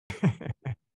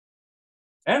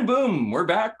And boom, we're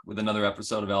back with another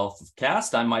episode of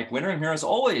ElfCast. I'm Mike Winter, and here as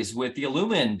always with the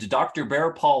illumined Dr.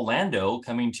 Bear Paul Lando,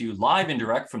 coming to you live and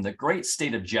direct from the great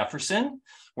state of Jefferson,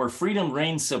 where freedom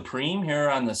reigns supreme here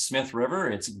on the Smith River.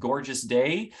 It's a gorgeous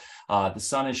day. The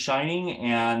sun is shining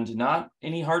and not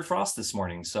any hard frost this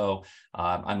morning. So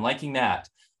I'm liking that.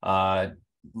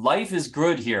 Life is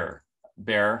good here,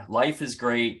 Bear. Life is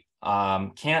great.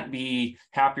 Can't be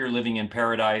happier living in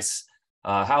paradise.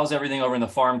 How's everything over in the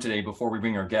farm today before we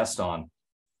bring our guest on?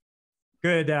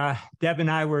 Good. Deb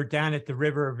and I were down at the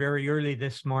river very early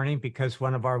this morning because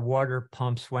one of our water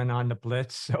pumps went on the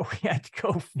blitz. So we had to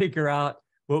go figure out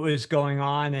what was going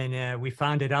on. And we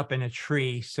found it up in a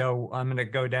tree. So I'm going to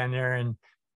go down there and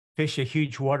fish a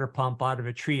huge water pump out of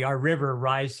a tree. Our river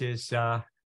rises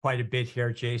quite a bit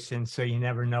here, Jason. So you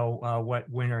never know what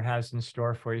winter has in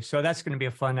store for you. So that's going to be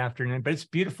a fun afternoon, but it's a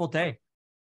beautiful day.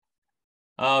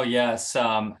 Oh, yes.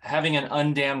 Having an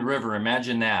undammed river,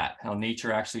 imagine that, how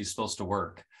nature actually is supposed to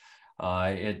work.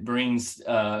 It brings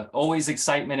always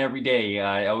excitement every day.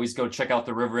 I always go check out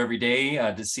the river every day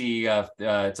to see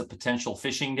it's a potential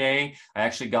fishing day. I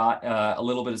actually got a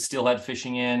little bit of steelhead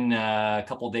fishing in a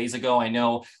couple of days ago. I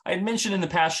know I had mentioned in the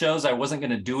past shows I wasn't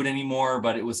going to do it anymore,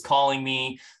 but it was calling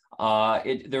me.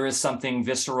 There is something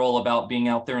visceral about being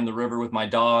out there in the river with my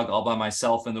dog all by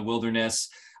myself in the wilderness.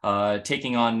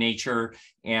 Taking on nature,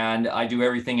 and I do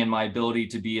everything in my ability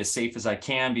to be as safe as I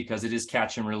can because it is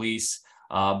catch and release.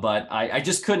 But I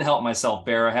just couldn't help myself,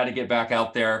 Bear. I had to get back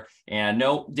out there, and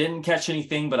no, didn't catch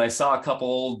anything, but I saw a couple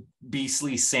old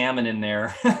beastly salmon in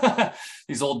there.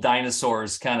 These old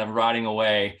dinosaurs kind of rotting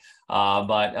away.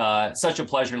 But such a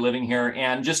pleasure living here.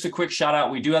 And just a quick shout out,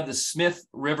 we do have the Smith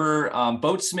River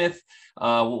Boatsmith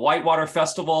Whitewater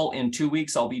Festival in 2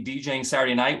 weeks. I'll be DJing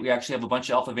Saturday night. We actually have a bunch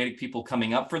of Alpha Vedic people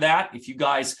coming up for that. If you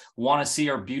guys want to see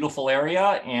our beautiful area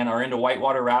and are into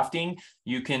whitewater rafting,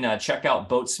 you can check out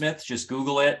Boatsmith. Just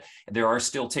Google it. There are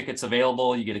still tickets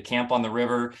available. You get to camp on the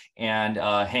river and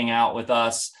hang out with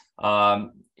us.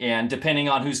 And depending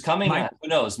on who's coming, who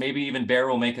knows, maybe even Bear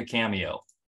will make a cameo.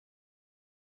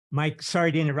 Mike,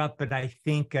 sorry to interrupt, but I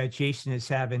think Jason is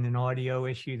having an audio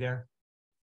issue there.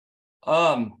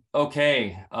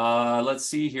 Okay. Let's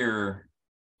see here.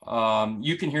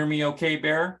 You can hear me okay,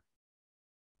 Bear?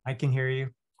 I can hear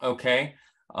you. Okay.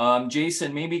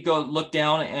 Jason, maybe go look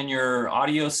down in your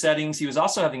audio settings. He was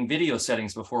also having video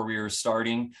settings before we were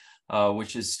starting,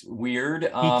 which is weird. He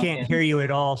can't hear you at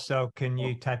all. So can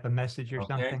you type a message or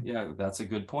something? Yeah, that's a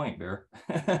good point, Bear.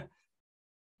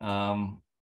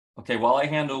 Okay, while I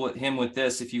handle him with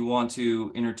this, if you want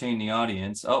to entertain the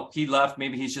audience. Oh, he left.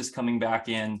 Maybe he's just coming back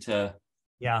in to...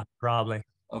 Yeah, probably.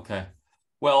 Okay.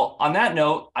 Well, on that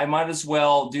note, I might as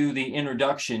well do the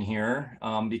introduction here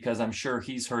because I'm sure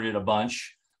he's heard it a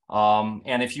bunch.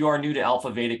 And if you are new to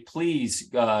Alpha Vedic, please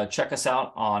check us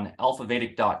out on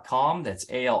alphavedic.com. That's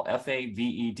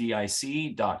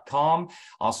ALFAVEDIC.com.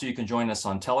 Also, you can join us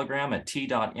on Telegram at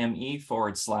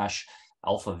t.me/Alpha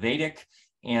Vedic.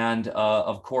 And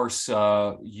of course,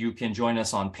 you can join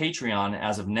us on Patreon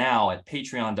as of now at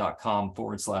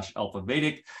patreon.com/Alpha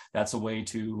Vedic. That's a way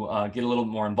to get a little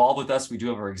more involved with us. We do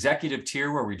have our executive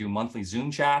tier where we do monthly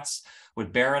Zoom chats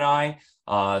with Bear and I.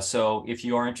 So if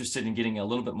you are interested in getting a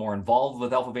little bit more involved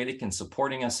with Alpha Vedic and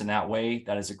supporting us in that way,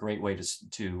 that is a great way to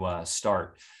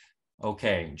start.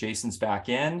 Okay, Jason's back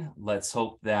in. Let's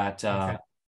hope that...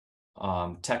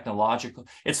 technological.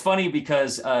 It's funny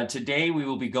because today we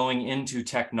will be going into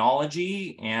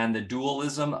technology and the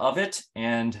dualism of it,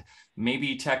 and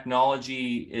maybe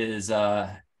technology is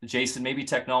Jason, maybe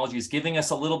technology is giving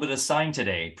us a little bit of sign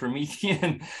today.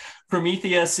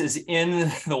 Prometheus is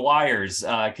in the wires.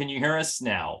 Can you hear us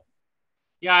now?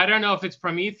 Yeah, I don't know if it's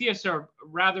Prometheus or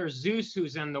rather Zeus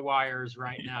who's in the wires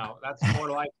right now. That's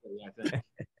more likely, I think.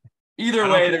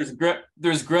 Either way, there's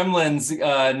gremlins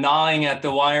gnawing at the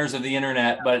wires of the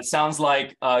internet, but it sounds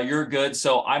like you're good.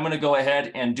 So I'm going to go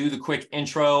ahead and do the quick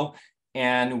intro,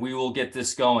 and we will get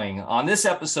this going. On this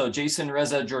episode, Jason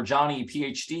Reza Jorjani,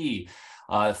 PhD,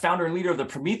 founder and leader of the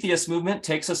Prometheus movement,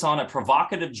 takes us on a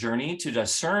provocative journey to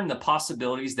discern the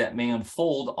possibilities that may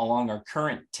unfold along our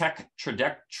current tech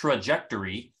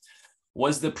trajectory.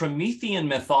 Was the Promethean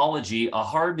mythology a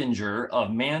harbinger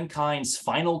of mankind's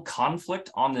final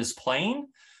conflict on this plane?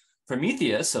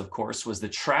 Prometheus, of course, was the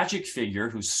tragic figure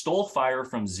who stole fire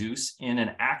from Zeus in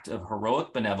an act of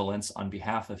heroic benevolence on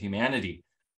behalf of humanity.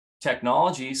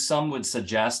 Technology, some would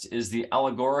suggest, is the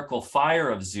allegorical fire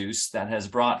of Zeus that has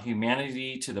brought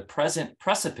humanity to the present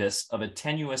precipice of a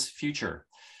tenuous future.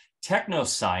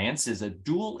 Technoscience is a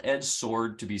dual-edged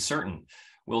sword, to be certain.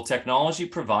 Will technology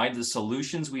provide the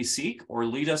solutions we seek or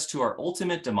lead us to our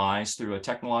ultimate demise through a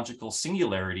technological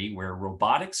singularity where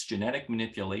robotics, genetic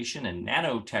manipulation, and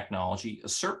nanotechnology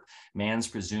usurp man's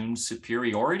presumed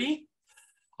superiority?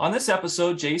 On this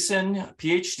episode, Jason,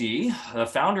 PhD, the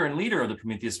founder and leader of the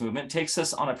Prometheus movement, takes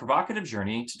us on a provocative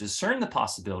journey to discern the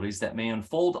possibilities that may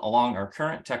unfold along our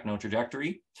current techno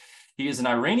trajectory. He is an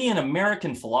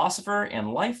Iranian-American philosopher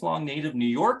and lifelong native New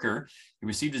Yorker. He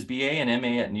received his BA and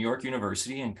MA at New York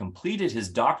University and completed his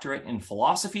doctorate in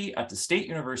philosophy at the State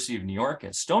University of New York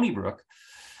at Stony Brook.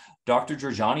 Dr.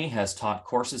 Jorjani has taught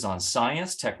courses on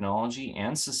science, technology,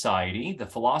 and society, the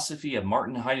philosophy of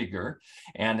Martin Heidegger,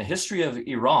 and the history of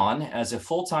Iran as a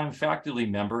full-time faculty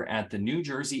member at the New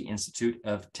Jersey Institute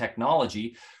of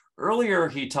Technology. Earlier,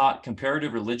 he taught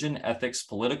comparative religion, ethics,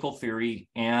 political theory,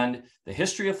 and the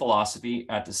history of philosophy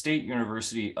at the State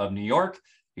University of New York.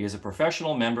 He is a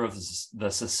professional member of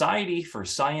the Society for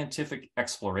Scientific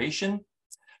Exploration.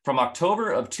 From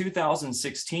October of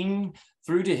 2016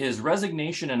 through to his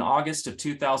resignation in August of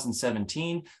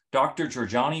 2017, Dr.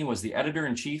 Jorjani was the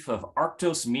editor-in-chief of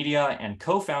Arctos Media and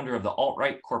co-founder of the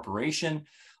Alt-Right Corporation.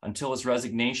 Until his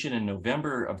resignation in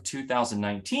November of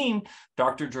 2019,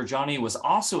 Dr. Jorjani was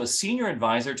also a senior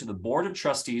advisor to the Board of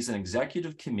Trustees and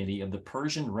Executive Committee of the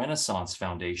Persian Renaissance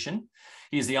Foundation.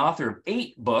 He is the author of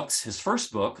 8 books. His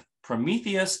first book,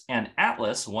 Prometheus and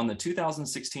Atlas, won the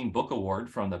 2016 Book Award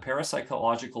from the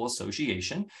Parapsychological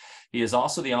Association. He is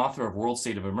also the author of World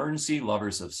State of Emergency,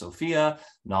 Lovers of Sophia,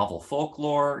 Novel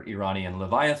Folklore, Iranian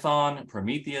Leviathan,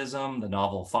 Prometheism, the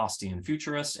novel Faustian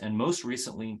Futurist, and most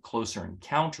recently, Closer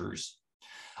Encounters.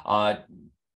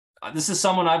 This is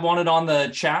someone I've wanted on the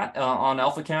chat on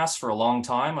AlphaCast for a long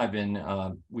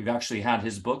time. We've actually had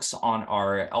his books on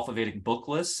our Alpha Vedic book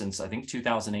list since I think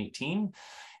 2018.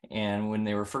 And when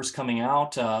they were first coming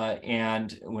out,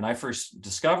 and when I first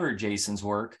discovered Jason's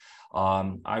work,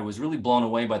 I was really blown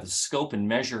away by the scope and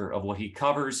measure of what he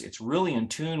covers. It's really in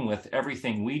tune with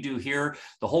everything we do here.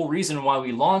 The whole reason why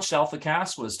we launched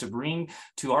AlphaCast was to bring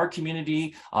to our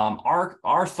community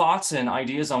our thoughts and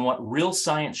ideas on what real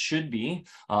science should be,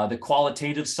 the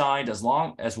qualitative side as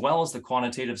well as the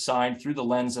quantitative side through the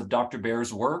lens of Dr.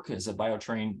 Baer's work as a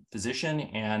biotrained physician,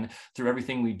 and through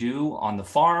everything we do on the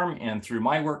farm, and through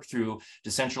my work through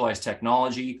decentralized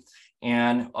technology.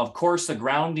 And of course, the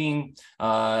grounding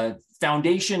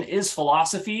foundation is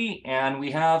philosophy. And we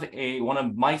have one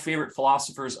of my favorite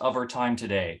philosophers of our time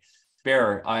today.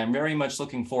 Baer, I am very much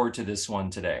looking forward to this one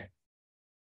today.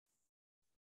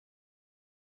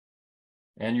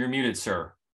 And you're muted,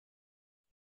 sir.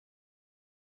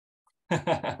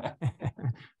 Okay.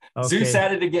 Zeus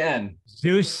at it again.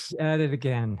 Zeus at it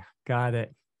again. Got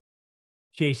it.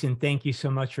 Jason, thank you so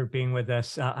much for being with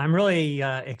us. I'm really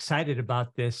excited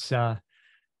about this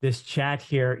chat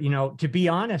here. You know, to be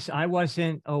honest, I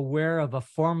wasn't aware of a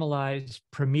formalized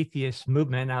Prometheus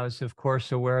movement. I was, of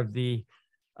course, aware of the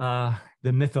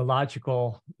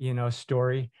mythological,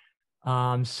 story.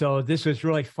 So this was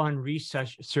really fun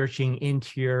researching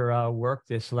into your work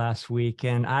this last week,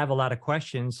 and I have a lot of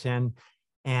questions, and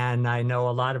I know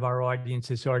a lot of our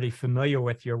audience is already familiar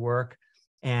with your work.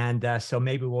 And so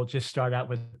maybe we'll just start out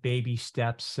with baby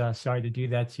steps. Sorry to do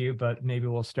that to you, but maybe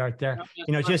we'll start there.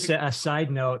 Just a side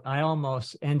note, I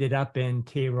almost ended up in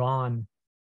Tehran,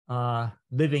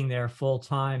 living there full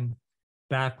time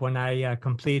back when I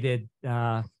completed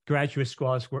graduate school.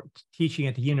 I was teaching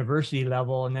at the university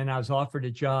level, and then I was offered a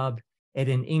job at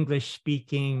an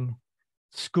English-speaking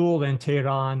school in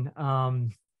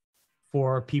Tehran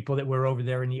for people that were over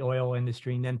there in the oil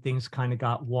industry. And then things kind of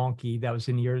got wonky. That was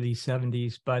in the early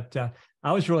 70s. But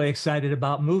I was really excited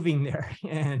about moving there,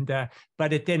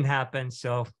 but it didn't happen.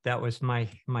 So that was my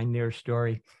near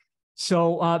story.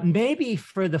 So maybe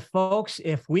for the folks,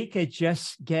 if we could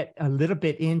just get a little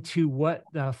bit into what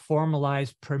the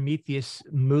formalized Prometheus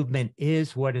movement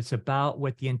is, what it's about,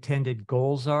 what the intended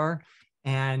goals are,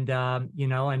 and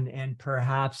and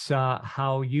perhaps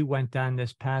how you went down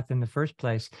this path in the first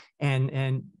place.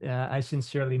 And I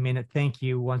sincerely mean it. Thank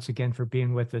you once again for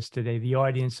being with us today. The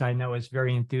audience, I know, is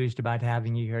very enthused about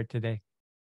having you here today.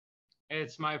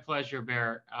 It's my pleasure,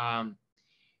 Baer.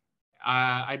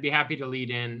 I'd be happy to lead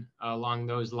in along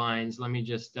those lines. Let me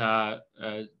just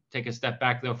take a step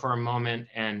back, though, for a moment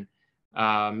and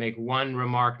make one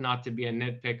remark, not to be a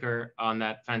nitpicker on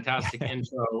that fantastic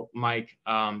intro, Mike,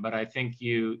 but I think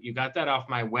you got that off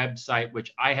my website,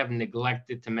 which I have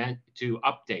neglected to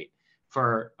update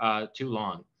for too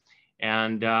long.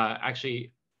 And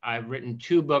actually, I've written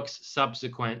 2 books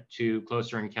subsequent to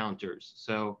Closer Encounters.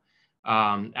 So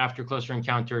after Closer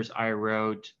Encounters, I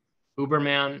wrote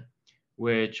Uberman,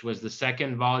 which was the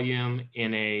 2nd volume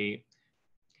in a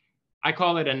I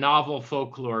call it a novel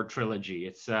folklore trilogy.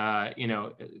 It's you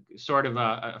know, sort of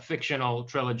a fictional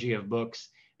trilogy of books.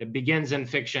 It begins in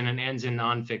fiction and ends in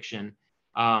nonfiction.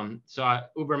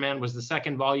 Uberman was the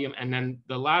second volume, and then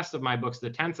the last of my books, the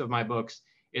 10th of my books,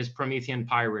 is Promethean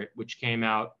Pirate, which came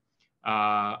out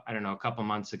I don't know, a couple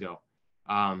months ago,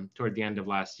 toward the end of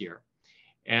last year.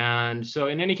 And so,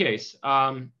 in any case,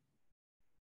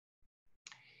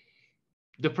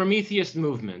 the Prometheist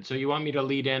movement. So you want me to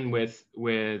lead in with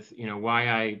you know, why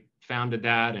I founded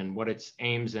that and what its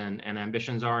aims and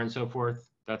ambitions are and so forth.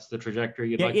 That's the trajectory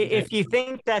you'd like to take? If you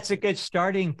think that's a good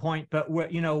starting point,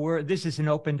 but you know, this is an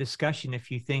open discussion.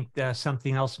 If you think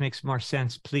something else makes more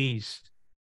sense, please.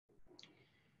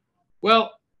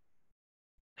 Well,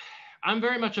 I'm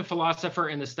very much a philosopher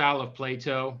in the style of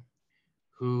Plato,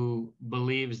 who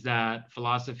believes that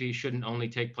philosophy shouldn't only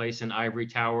take place in ivory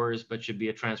towers, but should be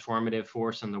a transformative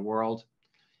force in the world.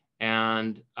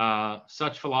 And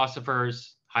such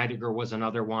philosophers, Heidegger was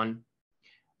another one,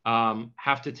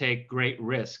 have to take great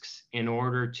risks in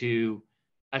order to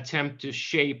attempt to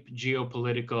shape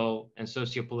geopolitical and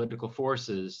sociopolitical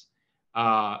forces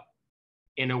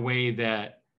in a way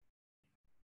that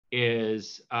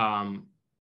is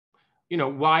you know,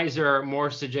 wiser,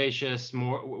 more sagacious,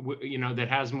 more, you know, that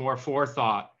has more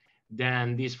forethought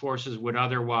than these forces would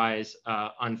otherwise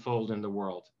unfold in the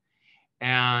world.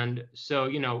 And so,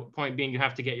 you know, point being, you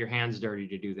have to get your hands dirty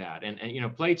to do that. And you know,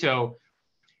 Plato,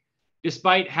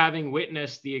 despite having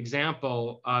witnessed the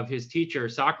example of his teacher,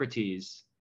 Socrates,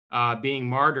 being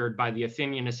martyred by the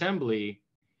Athenian assembly,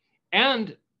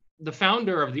 and the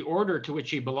founder of the order to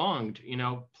which he belonged, you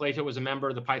know, Plato was a member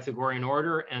of the Pythagorean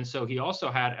order. And so he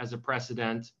also had as a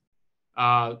precedent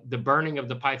the burning of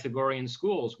the Pythagorean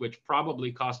schools, which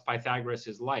probably cost Pythagoras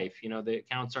his life. You know, the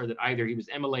accounts are that either he was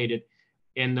immolated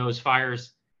in those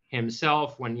fires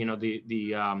himself when, you know,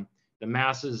 the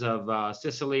masses of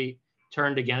Sicily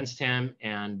turned against him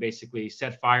and basically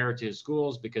set fire to his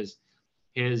schools because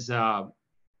his,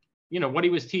 you know, what he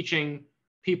was teaching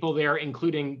people there,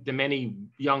 including the many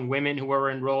young women who were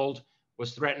enrolled,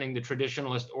 was threatening the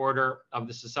traditionalist order of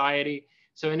the society.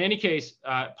 So in any case,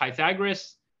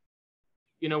 Pythagoras,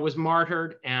 you know, was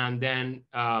martyred, and then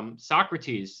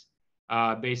Socrates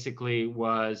basically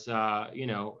was, you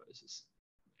know,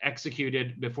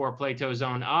 executed before Plato's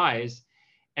own eyes.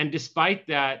 And despite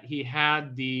that, he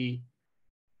had the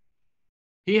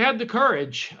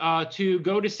courage to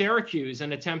go to Syracuse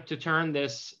and attempt to turn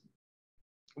this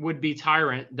would-be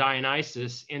tyrant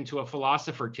Dionysus into a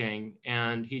philosopher king,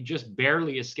 and he just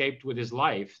barely escaped with his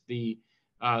life. The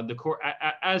court,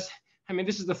 as I mean,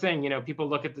 this is the thing, you know, people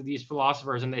look at these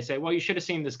philosophers and they say, well, you should have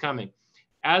seen this coming.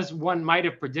 As one might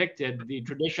have predicted, the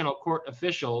traditional court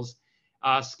officials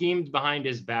schemed behind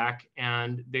his back,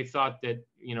 and they thought that,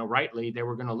 you know, rightly, they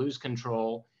were going to lose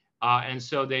control, and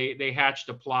so they hatched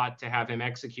a plot to have him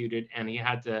executed, and he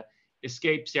had to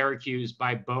escape Syracuse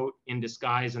by boat in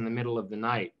disguise in the middle of the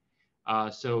night.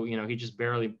 So, you know, he just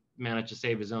barely managed to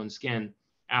save his own skin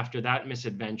after that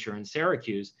misadventure in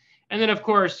Syracuse. And then, of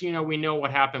course, you know, we know what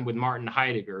happened with Martin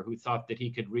Heidegger, who thought that he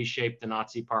could reshape the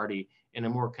Nazi Party in a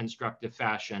more constructive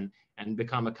fashion and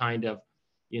become a kind of,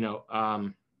 you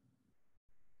know,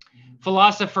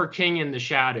 philosopher king in the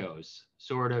shadows,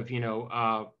 sort of, you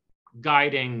know,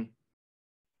 guiding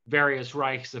various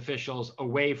Reich's officials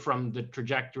away from the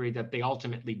trajectory that they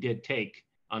ultimately did take,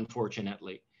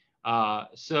 unfortunately.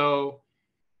 So,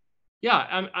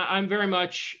 yeah, I'm very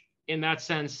much, in that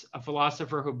sense, a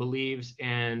philosopher who believes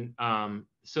in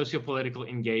sociopolitical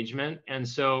engagement. And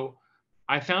so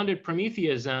I founded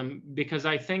Prometheism because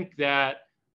I think that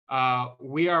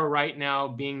we are right now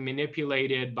being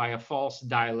manipulated by a false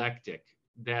dialectic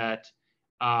that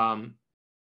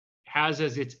has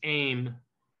as its aim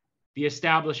the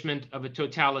establishment of a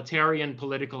totalitarian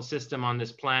political system on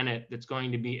this planet that's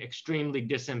going to be extremely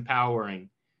disempowering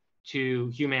to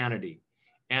humanity.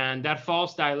 And that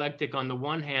false dialectic, on the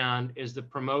one hand, is the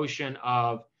promotion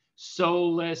of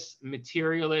soulless,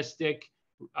 materialistic,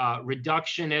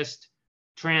 reductionist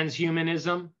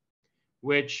transhumanism,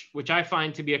 which I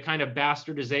find to be a kind of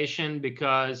bastardization,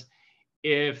 because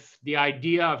if the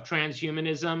idea of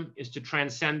transhumanism is to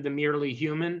transcend the merely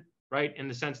human, right, in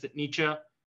the sense that Nietzsche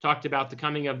talked about the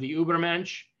coming of the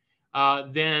Übermensch,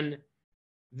 then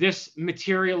this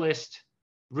materialist,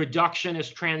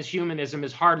 reductionist transhumanism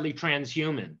is hardly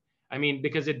transhuman. I mean,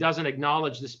 because it doesn't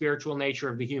acknowledge the spiritual nature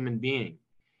of the human being.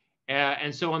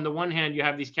 And so on the one hand, you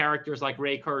have these characters like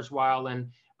Ray Kurzweil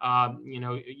and, you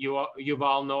know,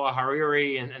 Yuval Noah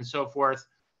Harari and so forth,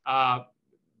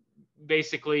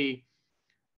 basically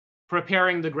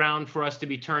preparing the ground for us to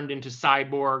be turned into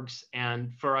cyborgs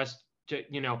and for us to,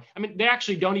 you know, I mean, they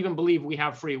actually don't even believe we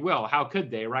have free will. How could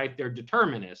they, right? They're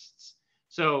determinists.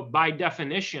 So by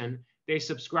definition, they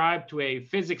subscribe to a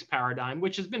physics paradigm,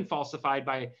 which has been falsified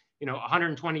by, you know,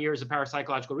 120 years of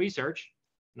parapsychological research.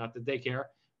 Not that they care,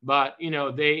 but, you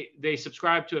know, they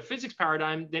subscribe to a physics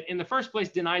paradigm that in the first place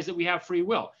denies that we have free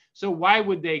will. So why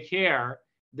would they care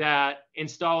that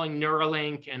installing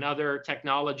Neuralink and other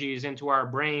technologies into our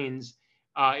brains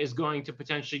is going to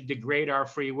potentially degrade our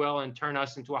free will and turn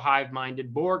us into a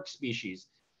hive-minded Borg species,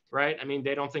 right? I mean,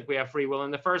 they don't think we have free will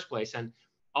in the first place. And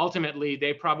ultimately,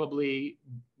 they probably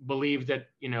believe that,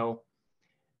 you know,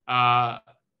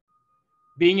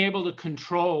 being able to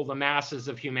control the masses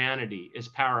of humanity is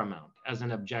paramount as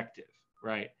an objective,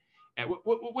 right?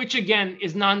 Which again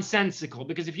is nonsensical,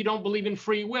 because if you don't believe in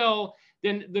free will,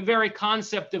 then the very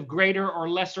concept of greater or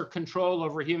lesser control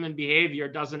over human behavior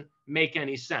doesn't make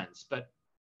any sense. But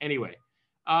anyway,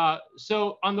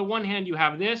 so on the one hand, you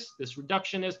have this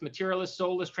reductionist, materialist,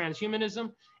 soulless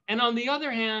transhumanism. And on the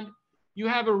other hand, you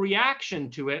have a reaction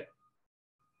to it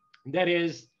that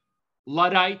is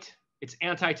Luddite. It's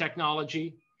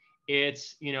anti-technology.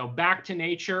 It's, you know, back to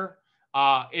nature.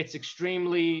 It's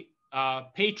extremely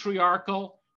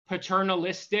patriarchal,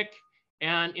 paternalistic,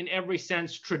 and in every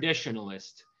sense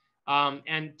traditionalist,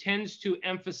 and tends to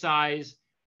emphasize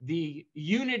the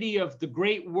unity of the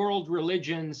great world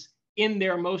religions in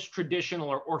their most traditional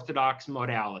or orthodox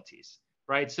modalities,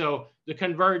 right? So the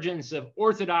convergence of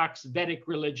orthodox Vedic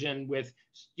religion with,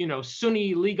 you know,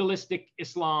 Sunni legalistic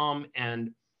Islam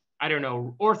and, I don't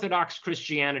know, Orthodox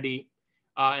Christianity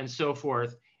and so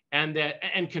forth, and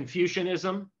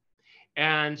Confucianism.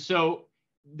 And so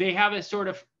they have a sort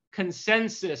of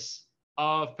consensus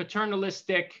of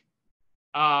paternalistic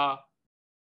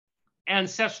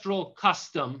ancestral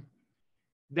custom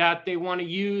that they want to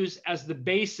use as the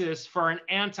basis for an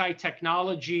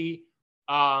anti-technology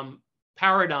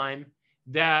paradigm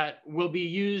that will be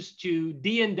used to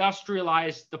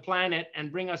deindustrialize the planet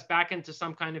and bring us back into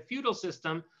some kind of feudal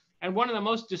system. And one of the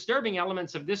most disturbing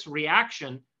elements of this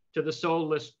reaction to the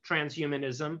soulless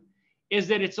transhumanism is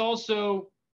that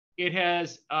it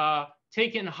has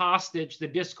taken hostage the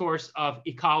discourse of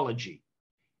ecology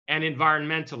and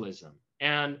environmentalism.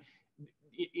 And,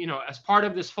 you know, as part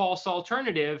of this false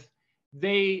alternative,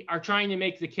 they are trying to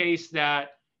make the case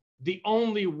that the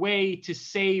only way to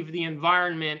save the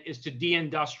environment is to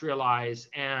deindustrialize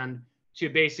and to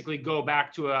basically go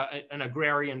back to an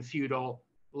agrarian feudal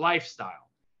lifestyle,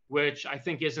 which I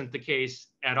think isn't the case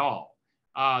at all.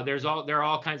 There are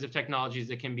all kinds of technologies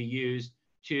that can be used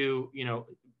to, you know,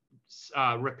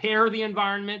 repair the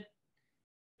environment,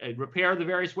 repair the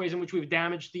various ways in which we've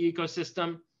damaged the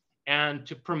ecosystem, and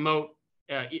to promote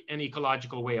an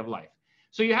ecological way of life.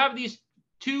 So you have these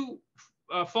two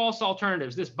false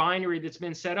alternatives, this binary that's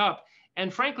been set up.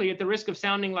 And frankly, at the risk of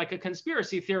sounding like a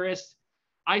conspiracy theorist,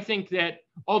 I think that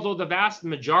although the vast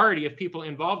majority of people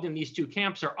involved in these two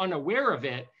camps are unaware of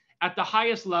it, at the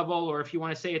highest level, or if you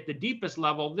want to say at the deepest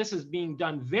level, this is being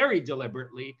done very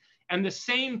deliberately. And the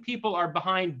same people are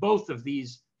behind both of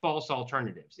these false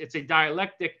alternatives. It's a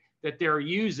dialectic that they're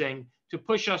using to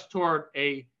push us toward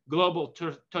a global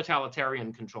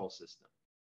totalitarian control system.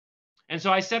 And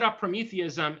so I set up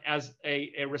Prometheism as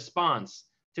a response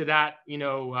to that, you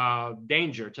know,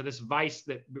 danger, to this vice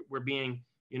that we're being,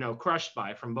 you know, crushed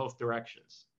by from both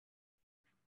directions.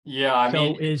 Yeah, I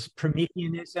mean, so is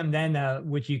Prometheanism then,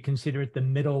 would you consider it the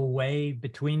middle way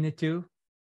between the two?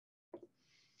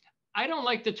 I don't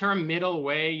like the term middle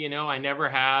way, you know, I never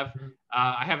have.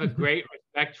 I have a great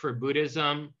respect for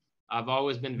Buddhism. I've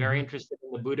always been very interested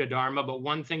in the Buddha Dharma, but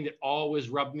one thing that always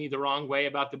rubbed me the wrong way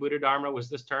about the Buddha Dharma was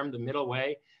this term, the middle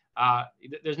way.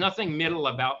 There's nothing middle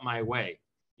about my way.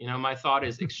 You know, my thought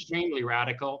is extremely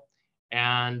radical.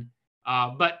 And,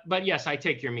 but yes, I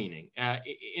take your meaning.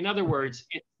 In other words,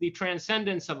 it's the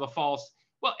transcendence of a false,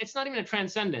 well, it's not even a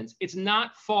transcendence. It's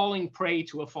not falling prey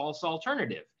to a false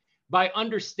alternative. By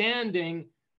understanding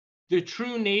the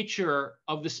true nature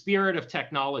of the spirit of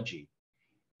technology,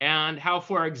 and how,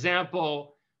 for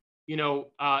example, you know,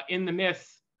 in the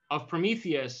myth of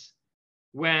Prometheus,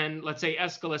 when, let's say,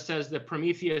 Aeschylus says that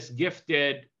Prometheus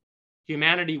gifted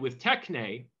humanity with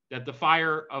techne, that the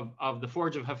fire of the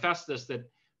forge of Hephaestus that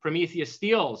Prometheus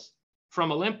steals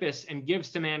from Olympus and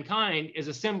gives to mankind is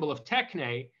a symbol of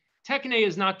techne. Techne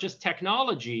is not just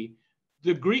technology.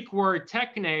 The Greek word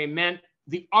techne meant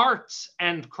the arts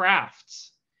and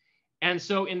crafts. And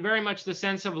so in very much the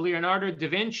sense of Leonardo da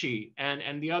Vinci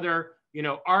and the other, you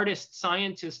know, artists,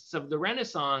 scientists of the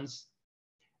Renaissance,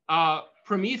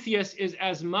 Prometheus is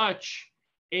as much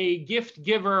a gift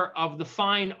giver of the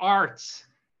fine arts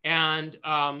and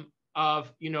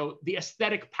of, you know, the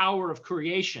aesthetic power of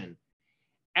creation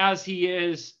as he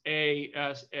is a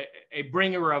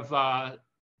bringer of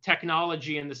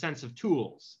technology in the sense of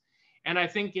tools. And I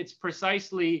think it's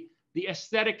precisely the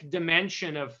aesthetic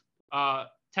dimension of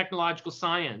technological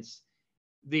science,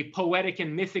 the poetic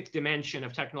and mythic dimension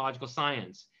of technological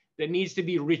science, that needs to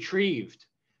be retrieved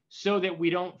so that we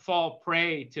don't fall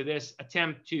prey to this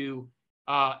attempt to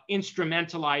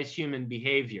instrumentalize human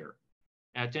behavior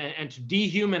and to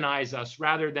dehumanize us,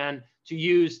 rather than to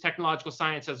use technological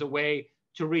science as a way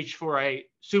to reach for a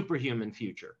superhuman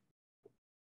future.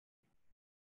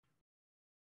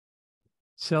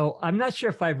 So I'm not sure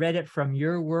if I read it from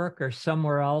your work or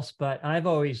somewhere else, but I've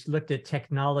always looked at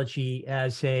technology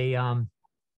as a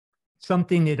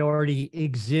something that already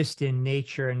exists in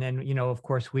nature. And then, you know, of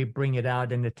course, we bring it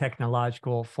out in the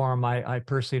technological form. I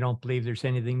personally don't believe there's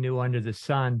anything new under the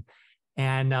sun.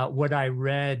 And what I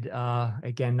read,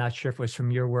 again, not sure if it was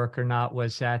from your work or not,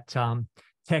 was that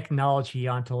technology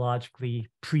ontologically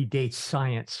predates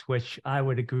science, which I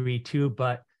would agree to.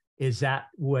 But is that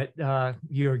what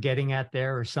you're getting at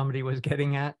there, or somebody was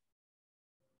getting at?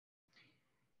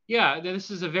 Yeah,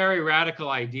 this is a very radical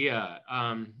idea,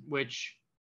 which,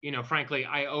 you know, frankly,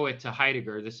 I owe it to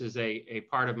Heidegger. This is a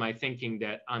part of my thinking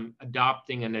that I'm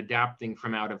adopting and adapting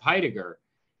from out of Heidegger,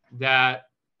 that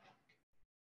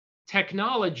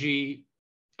technology,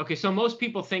 okay, so most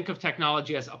people think of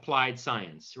technology as applied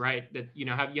science, right? That, you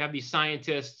know, you have these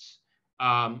scientists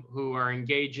who are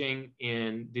engaging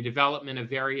in the development of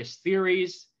various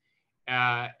theories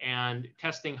and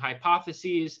testing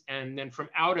hypotheses. And then from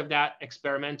out of that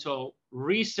experimental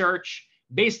research,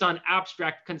 based on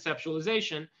abstract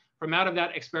conceptualization, from out of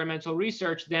that experimental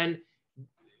research, then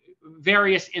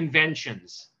various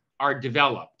inventions are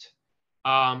developed.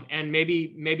 And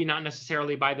maybe not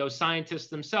necessarily by those scientists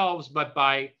themselves, but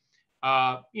by,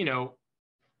 you know,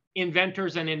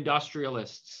 inventors and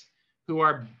industrialists who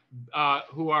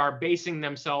are basing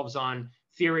themselves on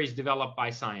theories developed by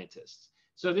scientists.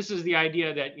 So this is the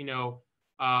idea that, you know,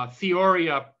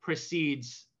 theoria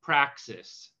precedes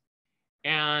praxis.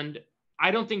 And I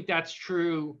don't think that's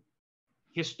true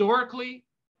historically,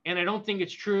 and I don't think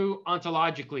it's true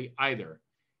ontologically either.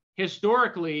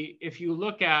 Historically, if you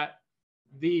look at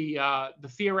the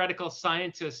theoretical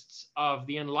scientists of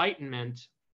the Enlightenment,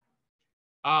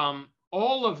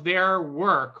 all of their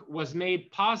work was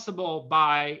made possible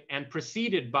by and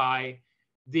preceded by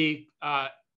the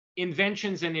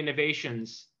inventions and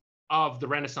innovations of the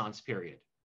Renaissance period.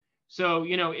 So,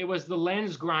 you know, it was the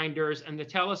lens grinders and the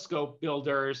telescope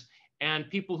builders and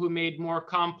people who made more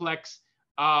complex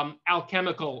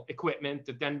alchemical equipment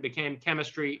that then became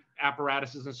chemistry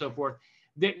apparatuses and so forth,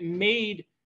 that made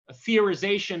a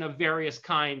theorization of various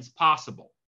kinds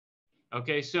possible.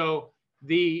 Okay, so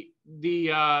the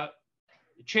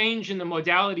change in the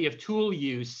modality of tool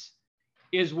use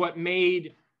is what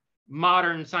made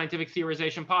modern scientific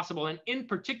theorization possible. And in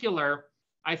particular,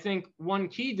 I think one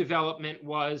key development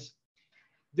was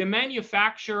the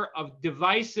manufacture of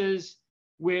devices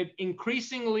with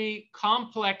increasingly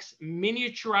complex,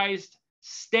 miniaturized,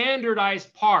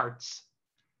 standardized parts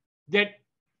that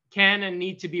can and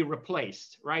need to be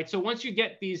replaced, right? So once you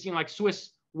get these, you know, like Swiss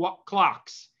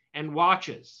clocks and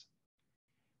watches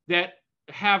that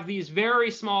have these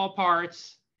very small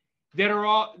parts that are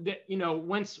all, that, you know,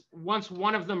 once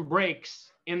one of them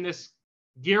breaks in this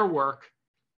gear work,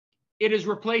 it is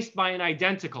replaced by an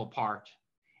identical part.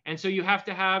 And so you have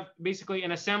to have basically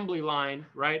an assembly line,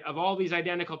 right, of all these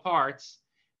identical parts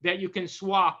that you can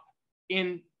swap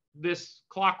in this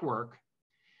clockwork.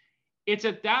 It's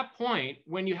at that point,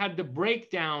 when you had the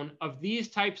breakdown of these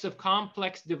types of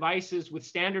complex devices with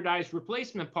standardized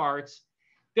replacement parts,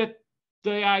 that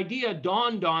the idea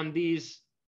dawned on these,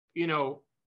 you know,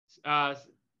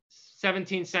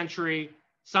 17th century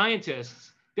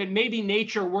scientists that maybe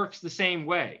nature works the same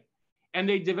way. And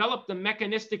they developed the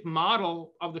mechanistic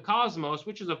model of the cosmos,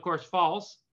 which is of course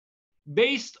false,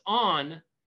 based on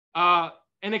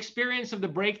an experience of the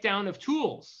breakdown of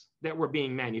tools that were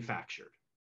being manufactured.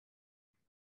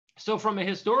 So from a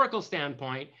historical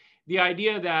standpoint, the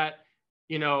idea that,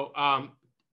 you know,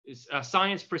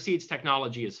 science precedes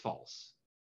technology is false.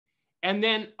 And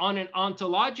then on an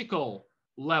ontological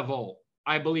level,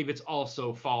 I believe it's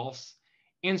also false,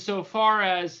 insofar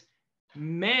as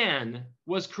man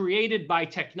was created by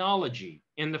technology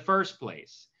in the first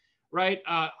place, right?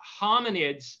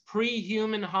 Hominids,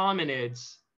 pre-human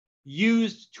hominids,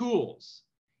 used tools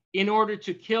in order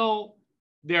to kill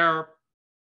their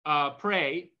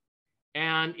prey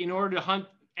and in order to hunt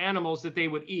animals that they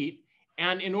would eat.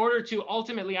 And in order to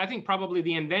ultimately, I think probably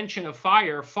the invention of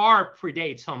fire far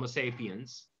predates Homo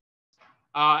sapiens.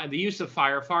 And the use of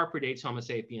fire far predates Homo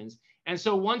sapiens. And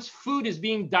so once food is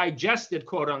being digested,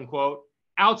 quote unquote,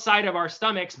 outside of our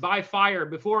stomachs by fire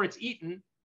before it's eaten,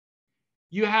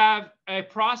 you have a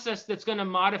process that's going to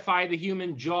modify the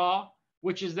human jaw,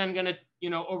 which is then going to,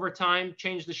 over time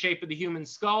change the shape of the human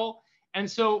skull. And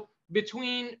so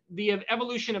between the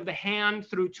evolution of the hand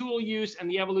through tool use and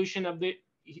the evolution of the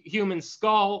human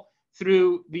skull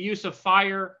through the use of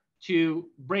fire to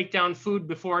break down food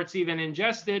before it's even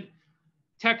ingested,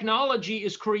 technology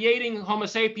is creating Homo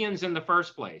sapiens in the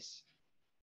first place,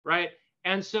 right?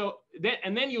 And so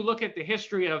then you look at the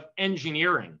history of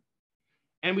engineering,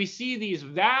 and we see these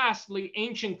vastly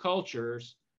ancient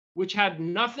cultures which had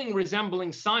nothing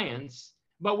resembling science,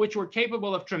 but which were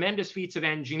capable of tremendous feats of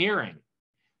engineering.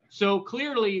 So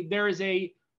clearly there is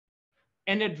an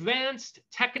advanced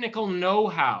technical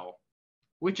know-how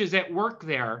which is at work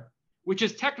there, which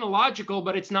is technological,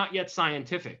 but it's not yet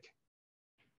scientific.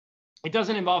 It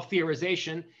doesn't involve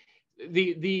theorization.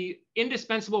 The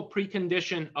indispensable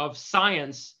precondition of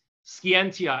science,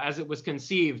 scientia, as it was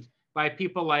conceived by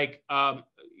people like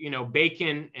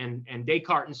Bacon and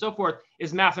Descartes and so forth,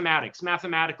 is mathematics,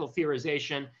 mathematical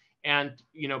theorization, and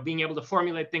being able to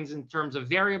formulate things in terms of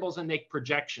variables and make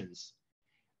projections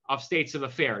of states of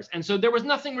affairs. And so there was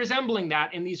nothing resembling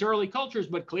that in these early cultures,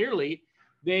 but clearly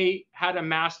they had a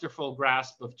masterful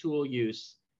grasp of tool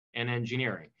use and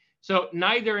engineering. So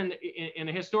neither in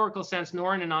a historical sense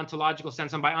nor in an ontological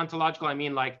sense, and by ontological I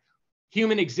mean like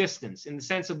human existence, in the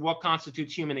sense of what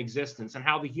constitutes human existence and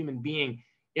how the human being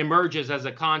emerges as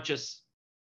a conscious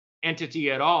entity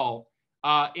at all,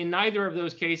 in neither of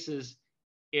those cases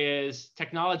is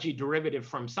technology derivative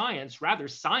from science. Rather,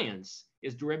 science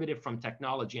is derivative from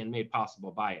technology and made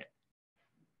possible by it.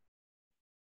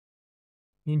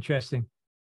 Interesting.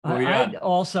 Well, yeah. I'd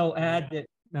also add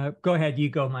that, go ahead, you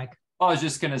go, Mike. I was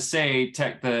just going to say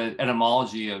the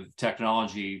etymology of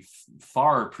technology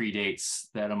far predates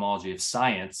the etymology of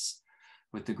science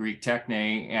with the Greek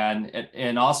techne.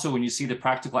 And also when you see the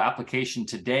practical application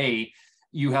today,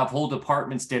 you have whole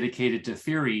departments dedicated to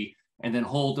theory and then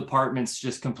whole departments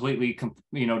just completely,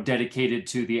 dedicated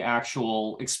to the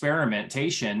actual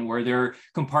experimentation where they're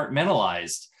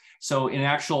compartmentalized. So in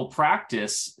actual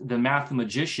practice, the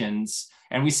mathematicians,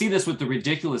 and we see this with the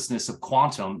ridiculousness of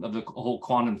quantum, of the whole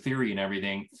quantum theory and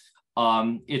everything.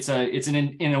 It's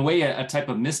in a way a type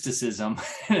of mysticism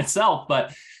in itself,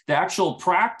 but the actual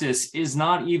practice is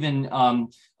not even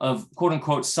of quote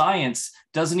unquote science,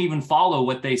 doesn't even follow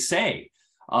what they say.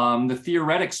 The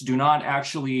theoretics do not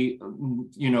actually,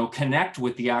 connect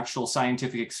with the actual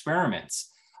scientific experiments.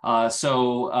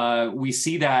 So we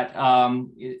see that,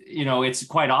 it's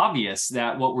quite obvious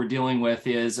that what we're dealing with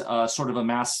is sort of a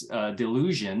mass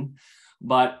delusion.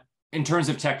 But in terms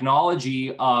of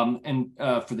technology,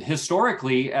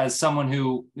 historically, as someone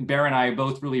who, Bear and I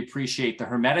both really appreciate the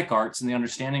Hermetic arts and the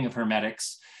understanding of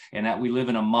Hermetics, and that we live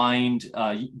in a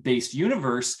mind-based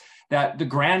universe, that the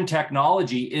grand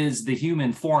technology is the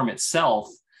human form itself.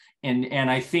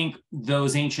 And I think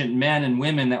those ancient men and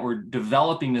women that were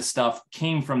developing this stuff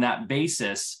came from that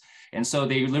basis. And so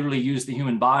they literally used the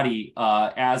human body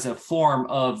as a form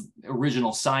of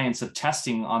original science of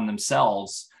testing on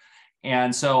themselves.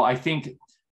 And so I think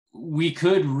we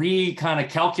could kind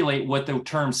of calculate what the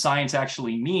term science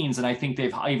actually means. And I think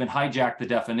they've even hijacked the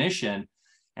definition.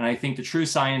 And I think the true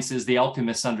science is the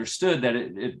alchemists understood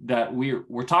that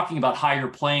we're talking about higher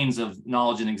planes of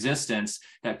knowledge and existence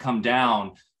that come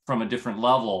down from a different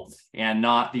level, and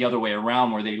not the other way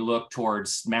around where they look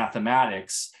towards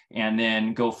mathematics and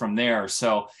then go from there.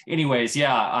 So anyways,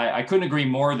 yeah, I couldn't agree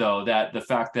more though, that the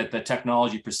fact that the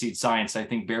technology precedes science, I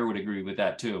think Bear would agree with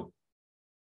that too.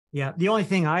 Yeah, the only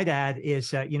thing I'd add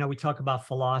is, we talk about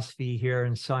philosophy here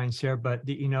and science here, but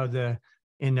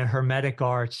in the Hermetic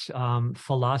arts,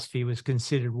 philosophy was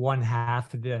considered one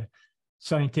half of the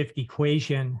scientific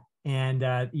equation. And,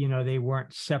 they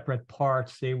weren't separate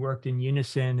parts. They worked in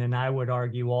unison. And I would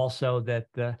argue also that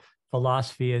the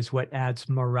philosophy is what adds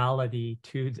morality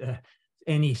to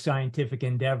any scientific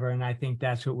endeavor. And I think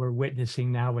that's what we're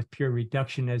witnessing now with pure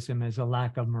reductionism, as a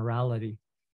lack of morality.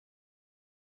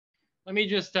 Let me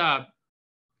just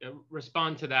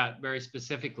respond to that very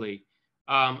specifically.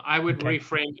 I would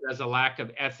reframe it as a lack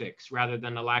of ethics rather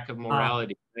than a lack of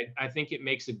morality. I think it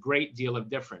makes a great deal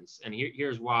of difference. And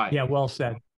here's why. Yeah, well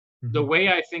said. The way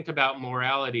I think about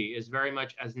morality is very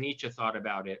much as Nietzsche thought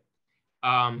about it.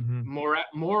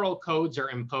 Moral codes are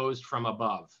imposed from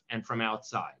above and from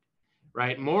outside,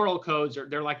 right? Moral codes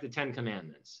they're like the 10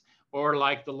 Commandments, or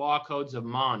like the law codes of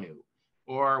Manu,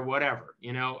 or whatever,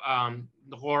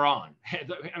 the Quran.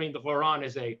 I mean, the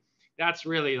Quran that's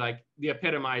really like the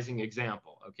epitomizing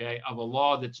example. okay, of a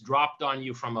law that's dropped on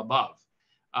you from above.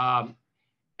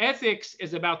 Ethics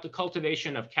is about the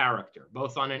cultivation of character,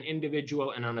 both on an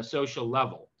individual and on a social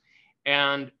level.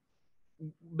 And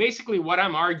basically what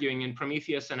I'm arguing in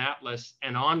Prometheus and Atlas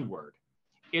and onward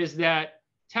is that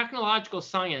technological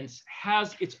science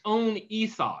has its own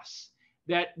ethos,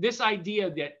 that this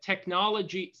idea that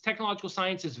technological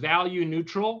science is value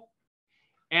neutral,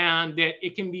 and that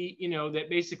it can be, that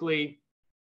basically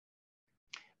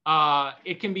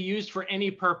it can be used for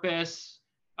any purpose,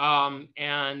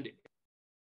 and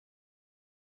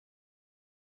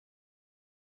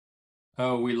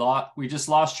oh, we just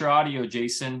lost your audio,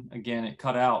 Jason. Again, it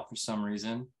cut out for some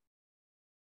reason.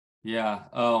 Yeah.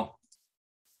 Oh,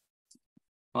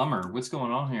 bummer. What's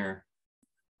going on here?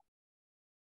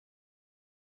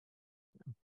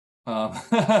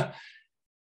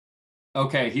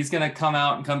 Okay, he's going to come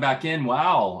out and come back in.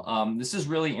 Wow, this is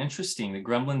really interesting. The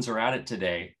gremlins are at it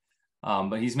today.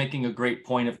 But he's making a great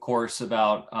point, of course,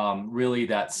 about really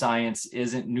that science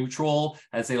isn't neutral,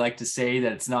 as they like to say,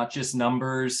 that it's not just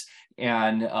numbers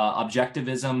and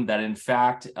objectivism, that in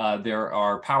fact, there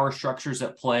are power structures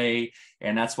at play.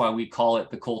 And that's why we call it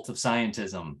the cult of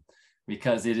scientism,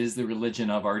 because it is the religion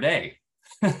of our day.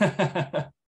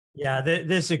 Yeah,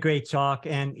 this is a great talk.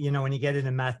 And, when you get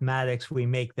into mathematics, we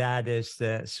make that as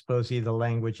supposedly the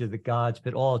language of the gods,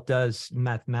 but all it does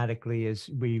mathematically is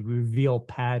we reveal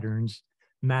patterns.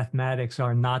 Mathematics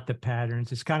are not the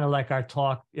patterns. It's kind of like our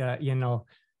talk,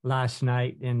 last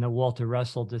night in the Walter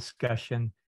Russell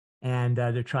discussion. And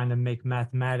they're trying to make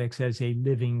mathematics as a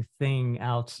living thing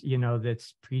out,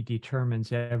 that's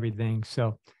predetermines everything.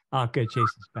 So, good,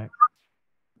 Jason's back.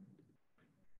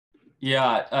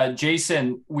 Yeah,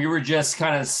 Jason, we were just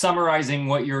kind of summarizing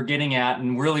what you're getting at,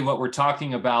 and really what we're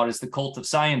talking about is the cult of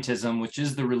scientism, which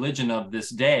is the religion of this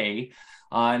day,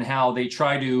 and how they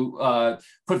try to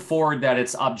put forward that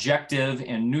it's objective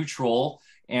and neutral,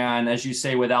 and as you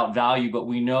say, without value, but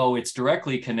we know it's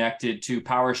directly connected to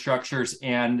power structures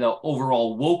and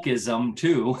overall wokeism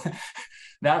too.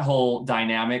 That whole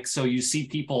dynamic. So you see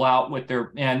people out with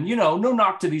their, and no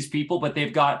knock to these people, but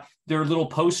they've got their little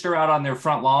poster out on their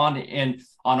front lawn. And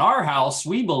on our house,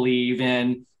 we believe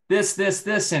in this,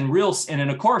 and real. And then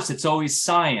of course it's always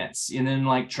science, and then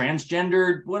like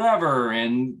transgendered, whatever,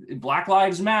 and Black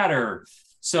Lives Matter.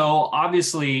 So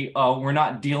obviously we're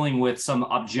not dealing with some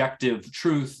objective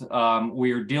truth.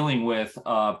 We're dealing with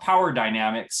power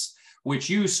dynamics,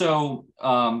 which you so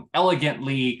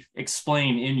elegantly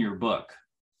explain in your book.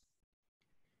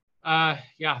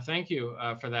 Yeah, thank you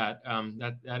for that.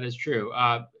 That is true.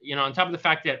 On top of the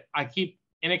fact that I keep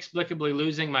inexplicably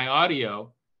losing my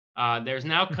audio, there's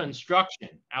now construction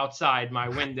outside my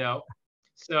window.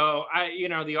 So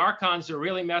the Archons are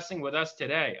really messing with us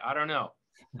today. I don't know.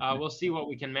 We'll see what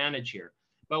we can manage here.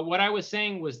 But what I was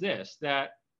saying was this,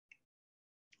 that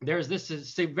there's this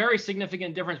very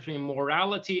significant difference between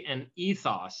morality and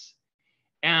ethos.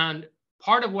 And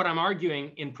part of what I'm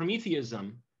arguing in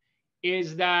Prometheism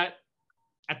is that,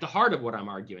 at the heart of what I'm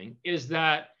arguing, is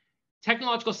that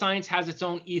technological science has its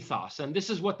own ethos. And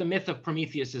this is what the myth of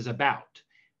Prometheus is about.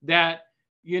 That,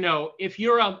 if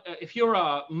you're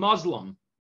a Muslim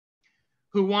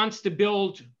who wants to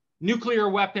build nuclear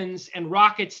weapons and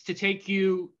rockets to take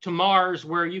you to Mars,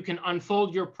 where you can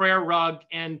unfold your prayer rug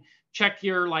and check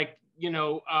your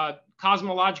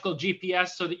cosmological GPS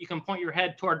so that you can point your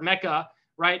head toward Mecca,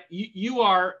 right? You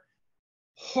are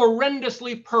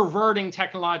horrendously perverting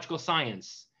technological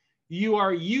science. You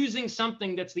are using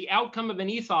something that's the outcome of an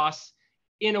ethos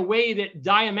in a way that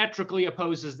diametrically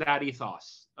opposes that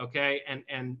ethos, okay?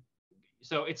 And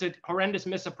so it's a horrendous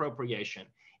misappropriation.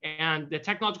 And the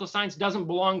technological science doesn't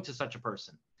belong to such a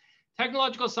person.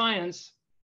 Technological science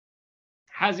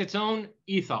has its own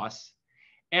ethos,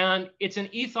 and it's an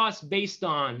ethos based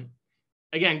on,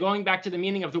 again, going back to the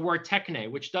meaning of the word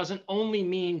techne, which doesn't only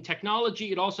mean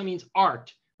technology, it also means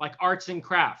art, like arts and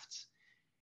crafts.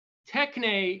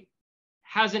 Techne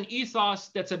has an ethos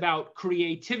that's about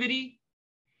creativity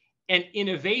and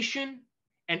innovation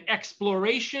and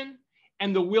exploration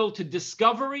and the will to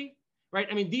discovery, right?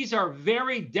 I mean, these are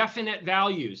very definite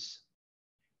values.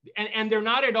 And they're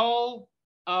not at all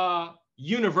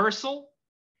universal.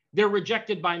 They're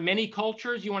rejected by many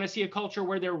cultures. You want to see a culture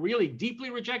where they're really deeply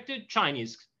rejected?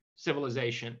 Chinese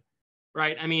civilization,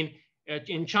 right? I mean,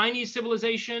 in Chinese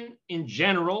civilization in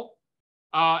general,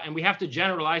 and we have to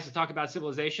generalize to talk about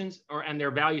civilizations and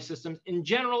their value systems. In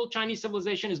general, Chinese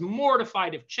civilization is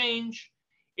mortified of change.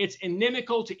 It's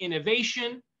inimical to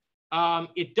innovation.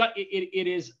 It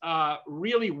is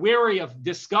really wary of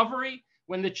discovery.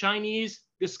 When the Chinese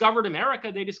discovered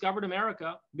America, they discovered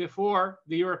America before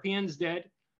the Europeans did.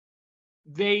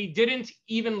 they didn't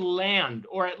even land,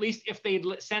 or at least if they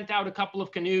sent out a couple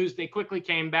of canoes, they quickly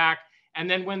came back. And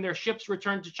then when their ships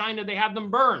returned to China, they had them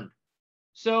burned.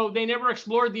 So they never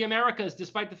explored the Americas,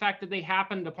 despite the fact that they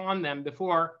happened upon them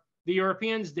before the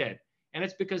Europeans did. And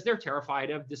it's because they're terrified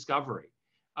of discovery.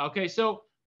 Okay, so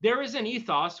there is an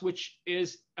ethos which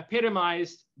is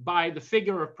epitomized by the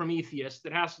figure of Prometheus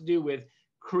that has to do with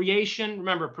creation.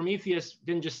 Remember, Prometheus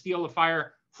didn't just steal the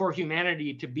fire for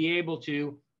humanity to be able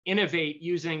to innovate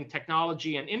using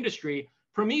technology and industry.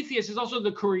 Prometheus is also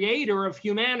the creator of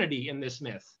humanity in this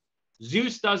myth.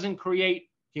 Zeus doesn't create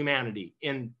humanity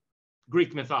in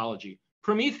Greek mythology.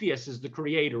 Prometheus is the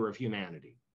creator of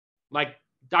humanity, like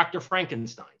Dr.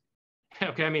 Frankenstein.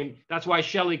 Okay, I mean, that's why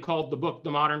Shelley called the book The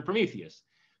Modern Prometheus.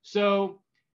 So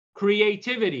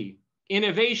creativity,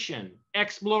 innovation,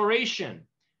 exploration,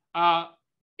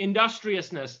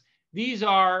 industriousness, these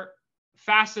are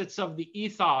facets of the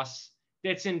ethos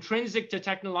that's intrinsic to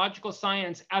technological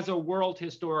science as a world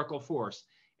historical force.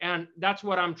 And that's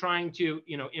what I'm trying to,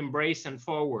 embrace and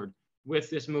forward with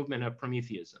this movement of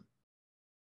Prometheism.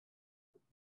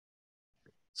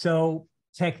 So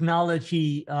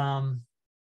technology, I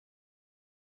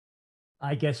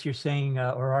guess you're saying,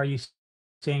 or are you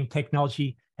saying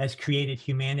technology has created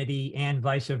humanity and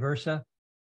vice versa?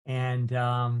 And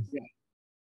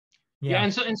yeah.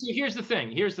 And so here's the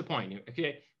thing. Here's the point.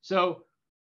 Okay, so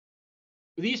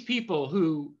these people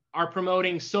who are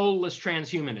promoting soulless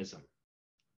transhumanism,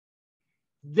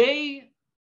 they,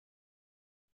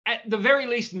 at the very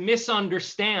least,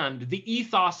 misunderstand the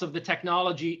ethos of the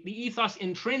technology, the ethos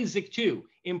intrinsic to,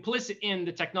 implicit in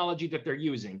the technology that they're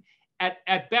using.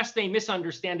 At best, they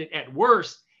misunderstand it. At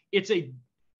worst, it's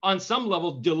on some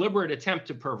level, deliberate attempt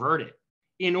to pervert it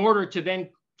in order to then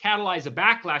catalyze a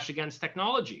backlash against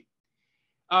technology.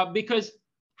 Because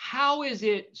how is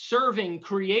it serving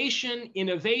creation,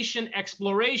 innovation,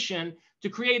 exploration to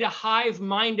create a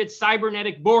hive-minded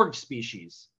cybernetic Borg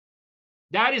species?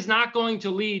 That is not going to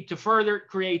lead to further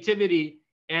creativity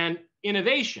and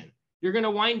innovation. You're going to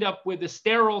wind up with a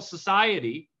sterile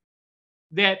society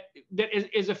that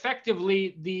is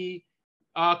effectively the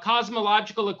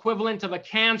cosmological equivalent of a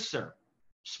cancer,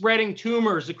 spreading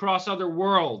tumors across other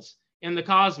worlds in the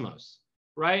cosmos,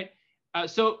 right?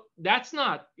 So that's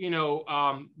not,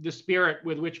 the spirit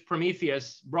with which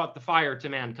Prometheus brought the fire to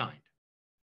mankind.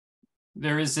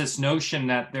 There is this notion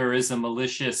that there is a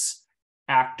malicious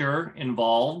actor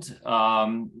involved.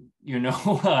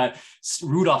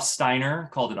 Rudolf Steiner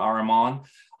called it Ahriman,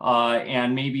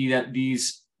 and maybe that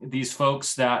these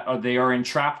folks that they are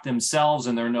entrapped themselves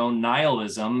in their own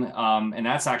nihilism, and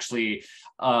that's actually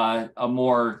a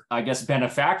more, I guess,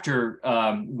 benefactor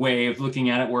way of looking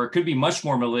at it, where it could be much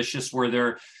more malicious, where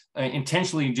they're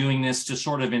intentionally doing this to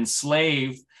sort of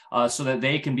enslave so that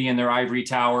they can be in their ivory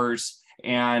towers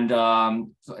and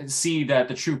see that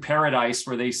the true paradise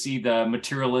where they see the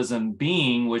materialism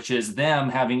being, which is them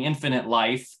having infinite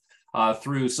life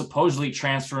through supposedly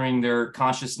transferring their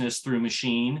consciousness through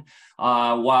machine,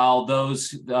 while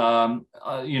those,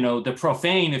 the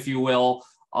profane, if you will,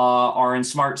 are in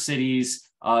smart cities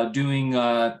doing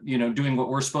what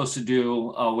we're supposed to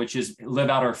do, which is live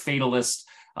out our fatalist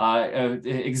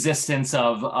existence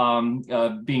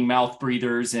of being mouth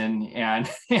breathers and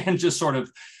just sort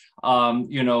of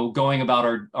going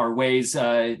about our ways.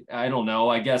 I don't know,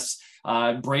 I guess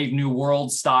Brave New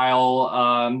World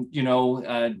style,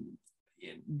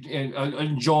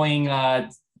 enjoying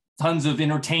tons of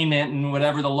entertainment and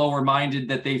whatever the lower minded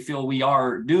that they feel we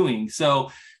are doing.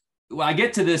 So I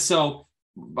get to this. So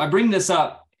I bring this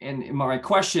up, and my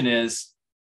question is,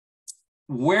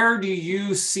 where do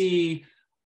you see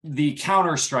the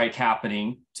counterstrike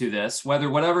happening to this,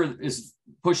 whatever is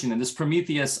pushing them, this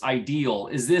Prometheus ideal?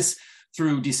 Is this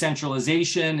through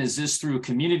decentralization? Is this through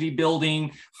community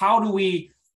building?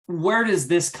 Where does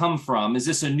this come from? Is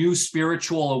this a new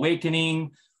spiritual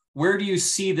awakening? Where do you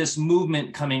see this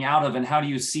movement coming out of, and how do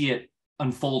you see it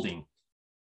unfolding?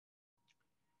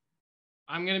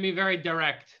 I'm going to be very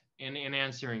direct in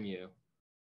answering you,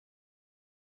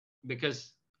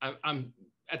 because I'm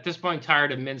at this point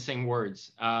tired of mincing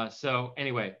words. So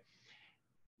anyway,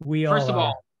 first of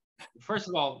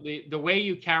all, the way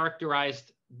you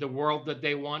characterized the world that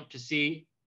they want to see,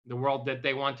 the world that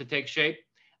they want to take shape,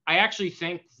 I actually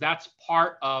think that's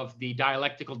part of the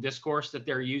dialectical discourse that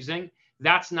they're using.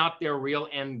 That's not their real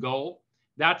end goal.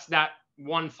 That's that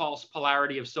one false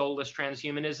polarity of soulless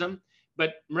transhumanism.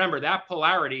 But remember, that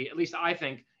polarity, at least I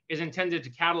think, is intended to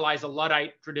catalyze a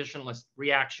Luddite traditionalist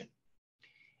reaction.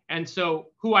 And so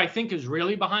who I think is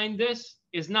really behind this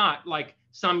is not like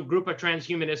some group of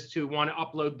transhumanists who want to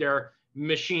upload their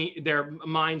their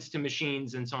minds to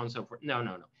machines and so on and so forth. No,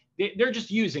 no, no. They're just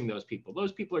using those people.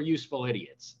 Those people are useful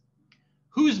idiots.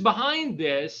 Who's behind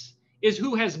this is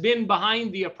who has been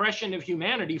behind the oppression of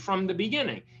humanity from the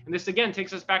beginning. And this again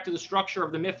takes us back to the structure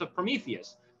of the myth of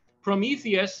Prometheus.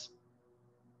 Prometheus,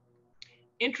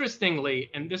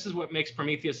 interestingly, and this is what makes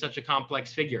Prometheus such a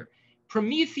complex figure,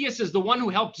 Prometheus is the one who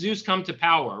helped Zeus come to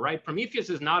power, right? Prometheus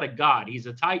is not a god, he's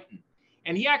a Titan.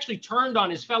 And he actually turned on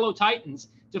his fellow Titans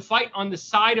to fight on the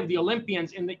side of the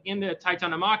Olympians in the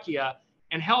Titanomachia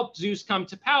and help Zeus come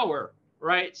to power,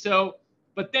 right? So,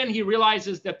 but then he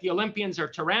realizes that the Olympians are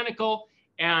tyrannical,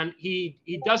 and he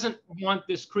doesn't want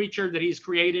this creature that he's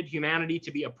created, humanity,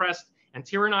 to be oppressed and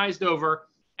tyrannized over.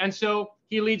 And so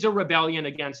he leads a rebellion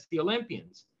against the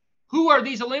Olympians. Who are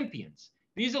these Olympians?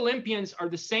 These Olympians are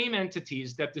the same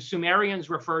entities that the Sumerians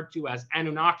referred to as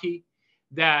Anunnaki,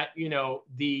 that, you know,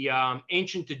 the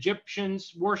ancient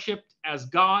Egyptians worshipped as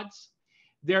gods.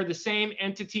 They're the same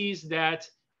entities that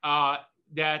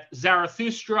that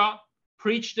Zarathustra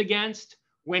preached against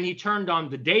when he turned on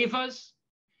the Devas.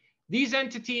 These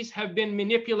entities have been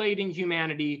manipulating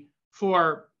humanity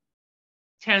for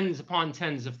tens upon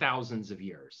tens of thousands of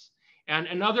years. And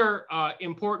another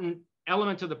important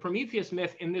element of the Prometheus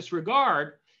myth in this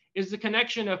regard is the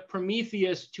connection of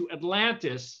Prometheus to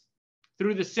Atlantis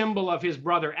through the symbol of his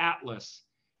brother Atlas,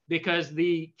 because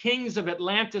the kings of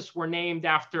Atlantis were named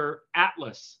after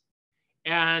Atlas,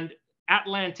 and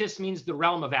Atlantis means the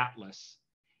realm of Atlas.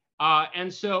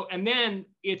 And then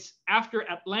it's after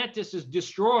Atlantis is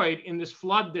destroyed in this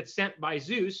flood that's sent by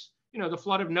Zeus, you know, the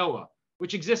flood of Noah,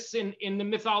 which exists in the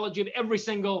mythology of every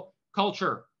single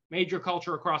culture, major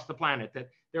culture across the planet, that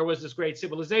there was this great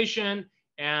civilization,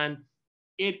 and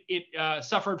it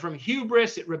suffered from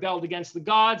hubris, it rebelled against the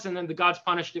gods, and then the gods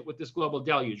punished it with this global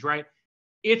deluge, right?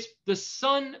 It's the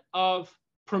son of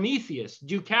Prometheus,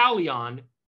 Deucalion,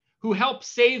 who helped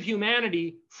save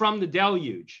humanity from the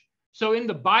deluge. So in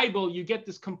the Bible, you get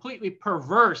this completely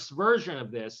perverse version of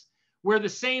this, where the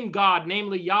same God,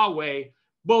 namely Yahweh,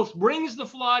 both brings the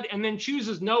flood and then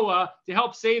chooses Noah to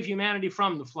help save humanity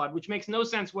from the flood, which makes no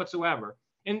sense whatsoever.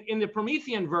 In the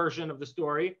Promethean version of the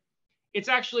story, it's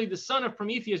actually the son of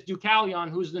Prometheus, Deucalion,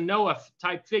 who's the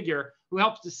Noah-type figure, who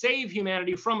helps to save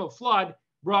humanity from a flood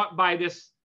brought by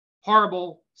this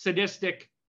horrible,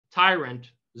 sadistic tyrant,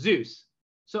 Zeus.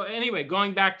 So anyway,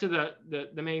 going back to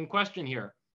the main question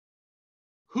here,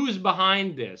 who's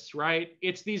behind this, right?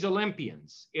 It's these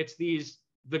Olympians. It's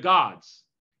the gods,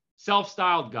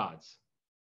 self-styled gods.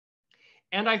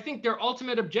 And I think their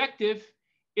ultimate objective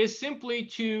is simply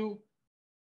to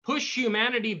push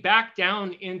humanity back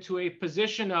down into a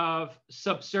position of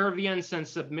subservience and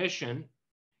submission,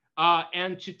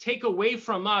 and to take away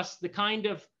from us the kind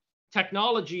of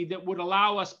technology that would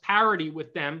allow us parity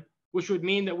with them, which would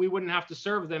mean that we wouldn't have to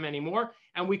serve them anymore,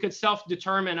 and we could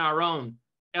self-determine our own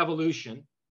evolution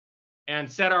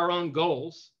and set our own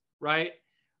goals, right?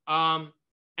 And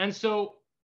so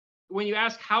when you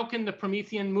ask how can the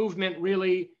Promethean movement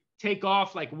really take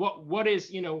off, like what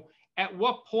is, you know, at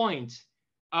what point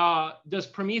does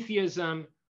Prometheism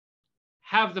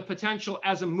have the potential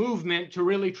as a movement to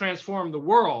really transform the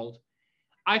world?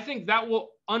 I think that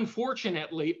will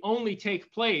unfortunately only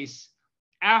take place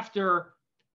after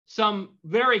some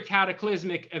very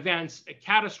cataclysmic events,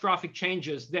 catastrophic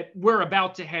changes that we're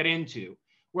about to head into,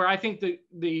 where I think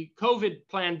the COVID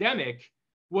pandemic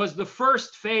was the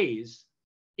first phase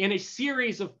in a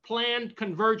series of planned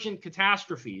convergent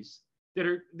catastrophes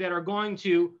that are going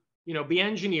to, you know, be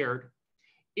engineered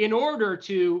in order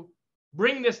to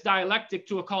bring this dialectic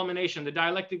to a culmination, the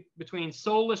dialectic between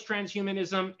soulless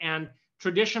transhumanism and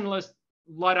traditionalist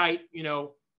Luddite, you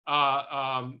know,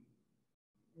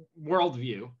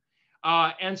 worldview.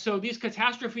 And so these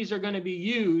catastrophes are going to be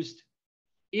used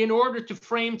in order to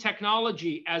frame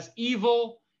technology as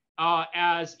evil,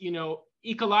 as, you know,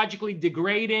 ecologically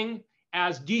degrading,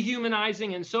 as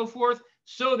dehumanizing, and so forth,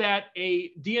 so that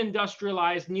a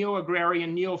deindustrialized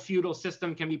neo-agrarian, neo-feudal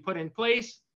system can be put in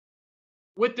place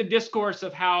with the discourse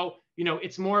of how, you know,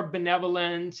 it's more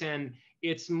benevolent and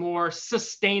it's more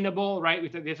sustainable,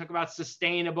 right? They talk about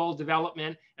sustainable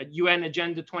development, UN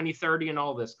Agenda 2030 and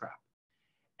all this crap.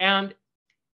 And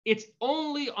it's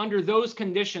only under those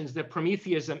conditions that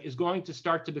Prometheism is going to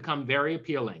start to become very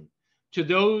appealing to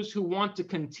those who want to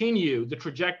continue the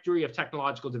trajectory of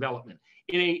technological development.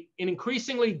 In an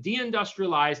increasingly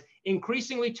deindustrialized,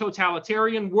 increasingly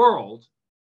totalitarian world,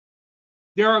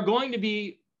 there are going to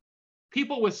be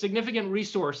people with significant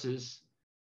resources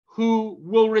who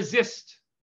will resist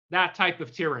that type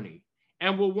of tyranny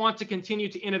and will want to continue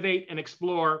to innovate and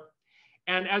explore.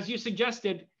 And as you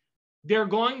suggested, they're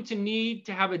going to need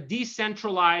to have a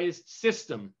decentralized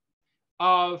system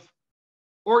of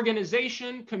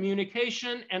organization,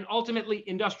 communication, and ultimately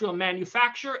industrial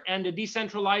manufacture, and a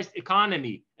decentralized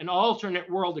economy, an alternate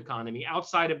world economy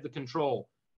outside of the control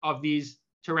of these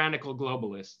tyrannical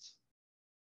globalists.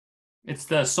 It's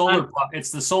the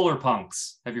solar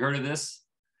punks. Have you heard of this?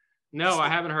 No, I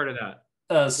haven't heard of that.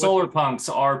 Solar punks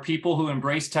are people who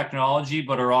embrace technology,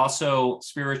 but are also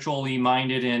spiritually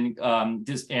minded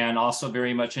and also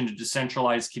very much into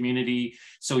decentralized community.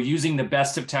 So using the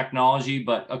best of technology,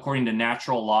 but according to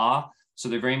natural law. So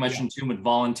they're very much in tune with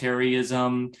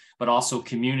voluntarism, but also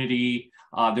community.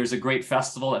 There's a great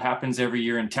festival that happens every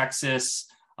year in Texas.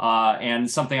 And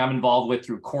something I'm involved with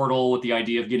through Cordal, with the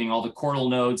idea of getting all the Cordal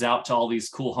nodes out to all these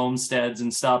cool homesteads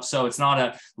and stuff. So it's not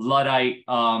a Luddite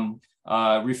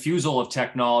refusal of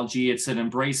technology. It's an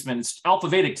embracement. It's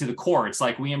alphabetic to the core. It's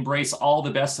like we embrace all the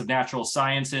best of natural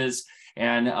sciences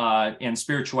and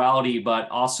spirituality, but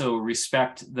also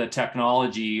respect the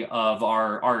technology of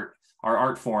our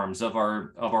art forms, of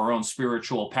our own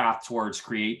spiritual path towards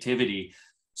creativity.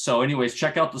 So anyways,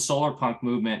 check out the solar punk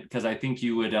movement, because I think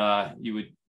you would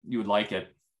like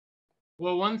it.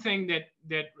 Well, one thing that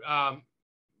I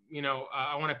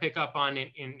want to pick up on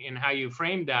in how you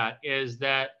framed that is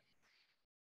that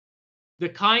the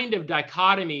kind of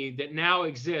dichotomy that now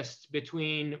exists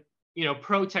between,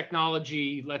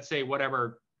 pro-technology, let's say,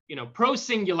 whatever,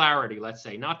 pro-singularity, let's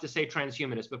say, not to say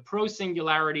transhumanist, but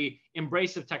pro-singularity,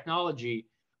 embrace of technology,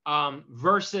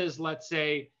 versus, let's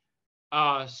say,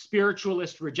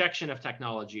 spiritualist rejection of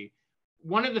technology.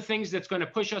 One of the things that's going to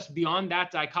push us beyond that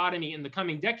dichotomy in the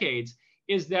coming decades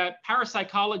is that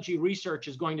parapsychology research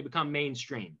is going to become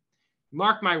mainstream.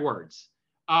 Mark my words.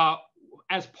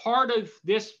 As part of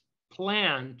this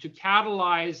plan to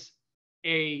catalyze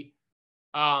a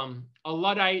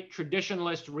Luddite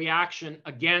traditionalist reaction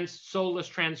against soulless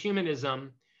transhumanism,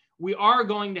 we are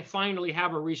going to finally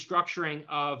have a restructuring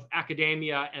of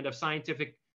academia and of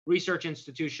scientific research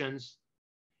institutions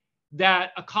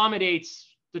that accommodates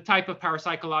the type of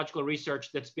parapsychological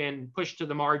research that's been pushed to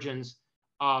the margins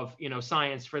of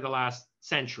science for the last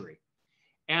century.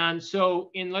 And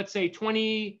so in, let's say,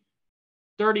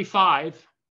 2035,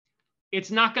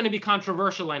 it's not going to be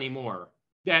controversial anymore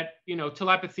that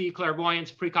telepathy,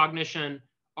 clairvoyance, precognition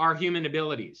are human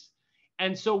abilities.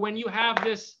 And so when you have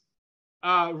this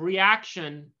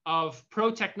reaction of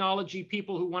pro-technology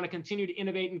people who want to continue to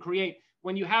innovate and create,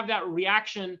 when you have that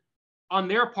reaction on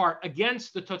their part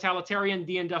against the totalitarian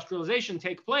deindustrialization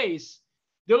take place,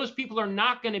 those people are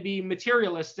not going to be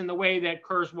materialists in the way that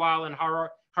Kurzweil and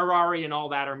Harari and all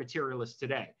that are materialists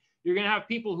today. You're going to have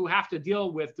people who have to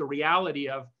deal with the reality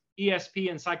of ESP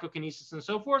and psychokinesis and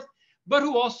so forth, but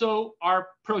who also are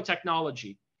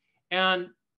pro-technology. And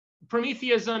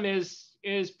Prometheism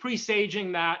is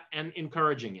presaging that and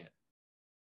encouraging it.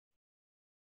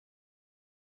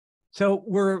 So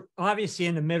we're obviously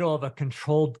in the middle of a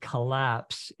controlled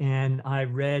collapse. And I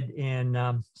read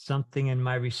in something in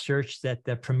my research that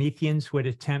the Prometheans would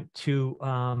attempt to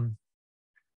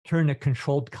turn a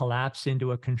controlled collapse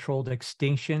into a controlled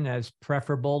extinction as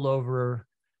preferable over,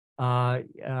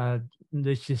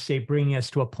 let's just say, bringing us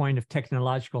to a point of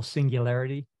technological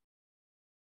singularity.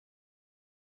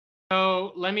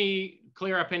 So let me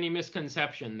clear up any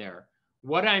misconception there.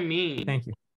 What I mean Thank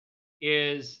you.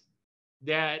 is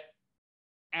that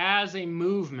as a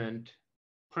movement,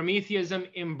 Prometheism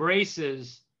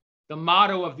embraces the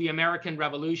motto of the American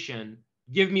Revolution,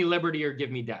 give me liberty or give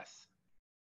me death.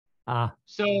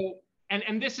 So,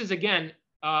 and this is, again,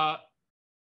 not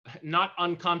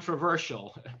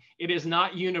uncontroversial. It is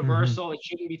not universal. Mm-hmm. It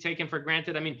shouldn't be taken for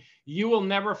granted. I mean, you will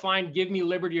never find give me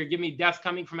liberty or give me death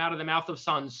coming from out of the mouth of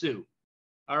Sun Tzu.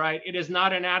 All right. It is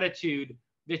not an attitude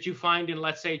that you find in,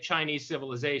 let's say, Chinese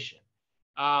civilization.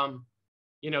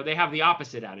 They have the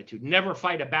opposite attitude. Never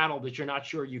fight a battle that you're not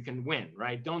sure you can win,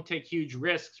 right? Don't take huge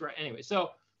risks, right? Anyway,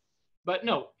 but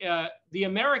no, the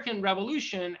American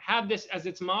Revolution had this as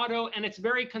its motto, and it's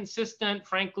very consistent,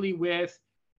 frankly, with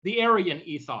the Aryan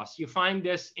ethos. You find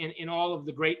this in all of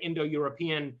the great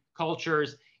Indo-European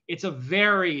cultures. It's a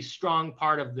very strong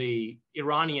part of the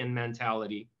Iranian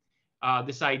mentality,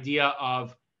 this idea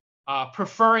of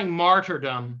preferring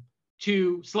martyrdom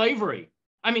to slavery.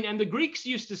 I mean, and the Greeks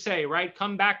used to say, right,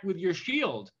 come back with your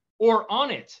shield or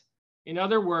on it. In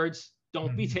other words,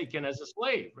 don't be taken as a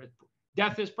slave. Right?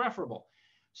 Death is preferable.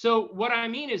 So what I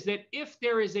mean is that if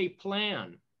there is a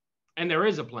plan, and there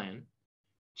is a plan,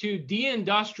 to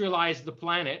deindustrialize the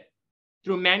planet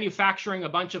through manufacturing a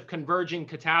bunch of converging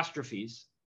catastrophes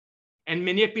and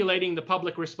manipulating the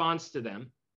public response to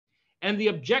them, and the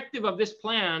objective of this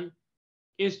plan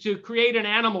is to create an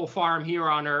animal farm here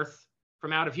on Earth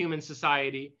from out of human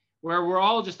society, where we're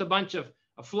all just a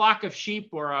flock of sheep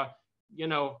or a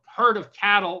herd of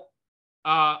cattle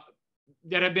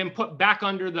that have been put back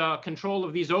under the control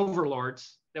of these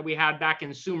overlords that we had back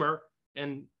in Sumer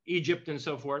and Egypt and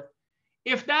so forth.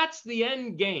 If that's the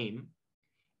end game,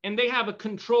 and they have a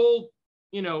controlled,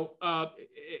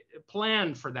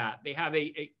 plan for that, they have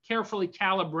a carefully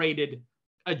calibrated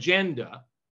agenda,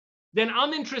 then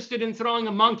I'm interested in throwing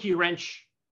a monkey wrench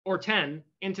or 10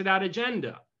 into that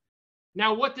agenda.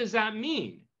 Now, what does that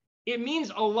mean? It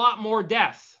means a lot more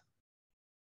death.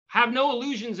 Have no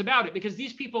illusions about it, because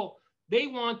these people, they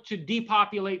want to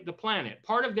depopulate the planet.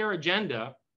 Part of their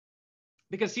agenda,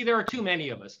 because see, there are too many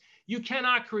of us. You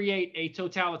cannot create a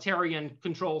totalitarian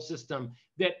control system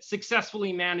that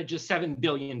successfully manages 7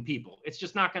 billion people. It's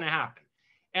just not going to happen.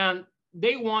 And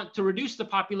they want to reduce the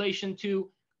population to,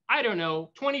 I don't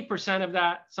know, 20% of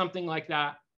that, something like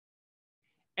that.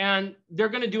 And they're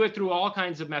going to do it through all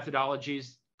kinds of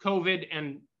methodologies, COVID,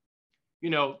 and,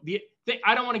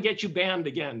 I don't want to get you banned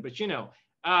again, but,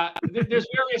 there's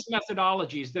various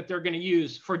methodologies that they're going to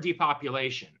use for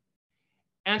depopulation.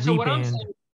 And so what I'm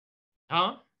saying,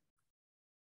 huh?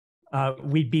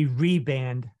 We'd be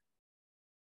rebanned.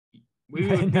 We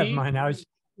would Never be? mind. I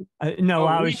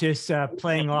was just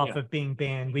playing off of being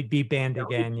banned. We'd be banned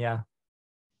again. Yeah.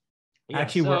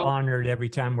 Actually, we're honored every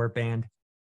time we're banned.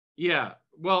 Yeah.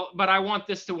 Well, but I want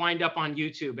this to wind up on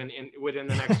YouTube and within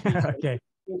the next week. Okay.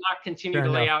 We'll not continue to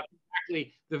lay out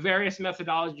exactly the various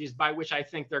methodologies by which I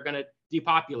think they're going to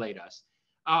depopulate us.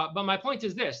 But my point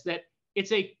is this: that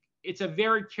it's a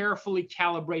very carefully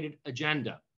calibrated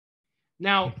agenda.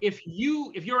 Now, if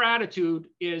your attitude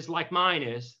is like mine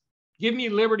is, give me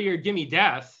liberty or give me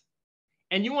death,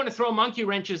 and you want to throw monkey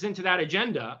wrenches into that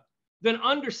agenda, then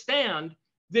understand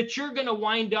that you're going to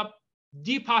wind up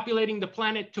depopulating the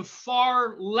planet to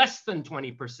far less than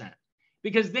 20%,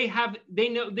 because they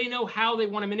know how they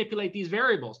want to manipulate these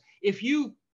variables. If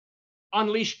you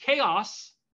unleash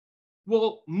chaos,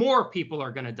 well, more people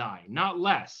are going to die, not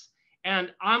less.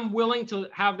 And I'm willing to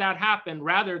have that happen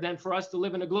rather than for us to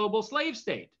live in a global slave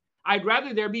state. I'd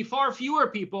rather there be far fewer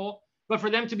people, but for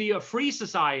them to be a free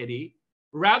society,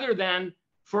 rather than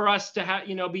for us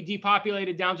to be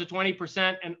depopulated down to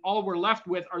 20%, and all we're left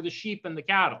with are the sheep and the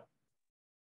cattle.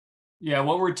 Yeah,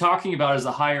 what we're talking about is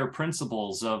the higher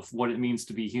principles of what it means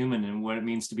to be human and what it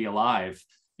means to be alive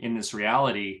in this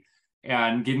reality.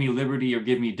 And give me liberty or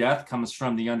give me death comes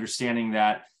from the understanding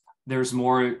that there's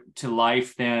more to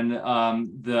life than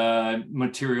the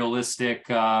materialistic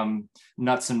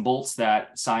nuts and bolts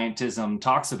that scientism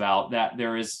talks about, that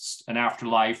there is an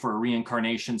afterlife or a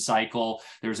reincarnation cycle.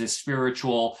 There's a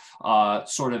spiritual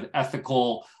sort of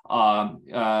ethical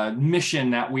mission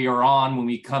that we are on when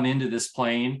we come into this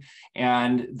plane.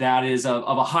 And that is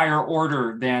of a higher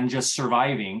order than just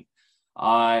surviving.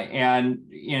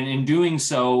 And in doing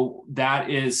so,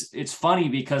 it's funny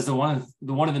because one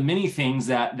of the many things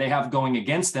that they have going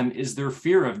against them is their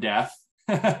fear of death.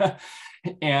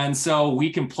 And so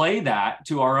we can play that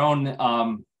to our own,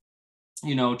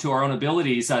 to our own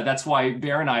abilities. That's why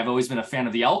Bear and I have always been a fan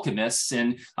of the alchemists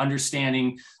and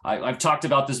understanding. I've talked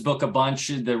about this book a bunch,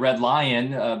 The Red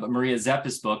Lion, Maria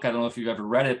Zeppe's book. I don't know if you've ever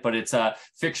read it, but it's a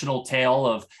fictional tale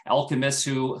of alchemists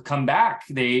who come back.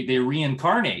 They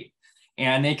reincarnate.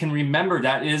 And they can remember.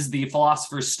 That is the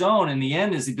philosopher's stone in the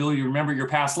end, is the ability to remember your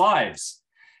past lives.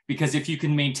 Because if you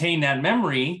can maintain that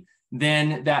memory,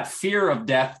 then that fear of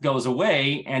death goes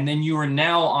away. And then you are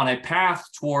now on a path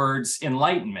towards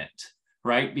enlightenment,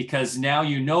 right? Because now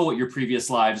you know what your previous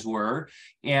lives were,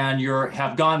 and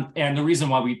and the reason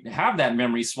why we have that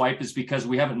memory swipe is because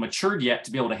we haven't matured yet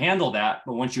to be able to handle that.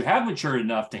 But once you have matured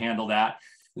enough to handle that,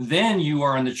 then you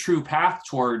are on the true path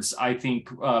towards, I think,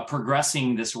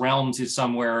 progressing this realm to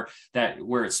somewhere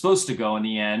where it's supposed to go in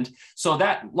the end. So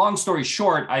that, long story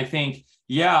short, I think,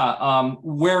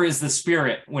 where is the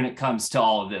spirit when it comes to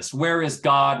all of this? Where is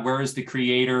God? Where is the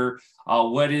creator?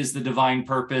 What is the divine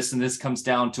purpose? And this comes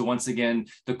down to, once again,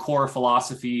 the core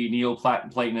philosophy,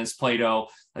 Neoplatonist, Plato,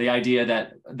 the idea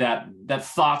that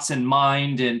thoughts and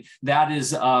mind, and that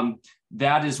is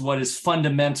what is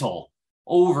fundamental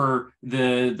over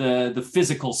the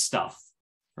physical stuff,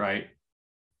 right?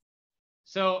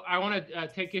 So I want to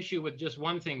take issue with just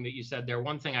one thing that you said there.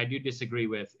 One thing I do disagree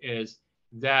with is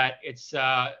that it's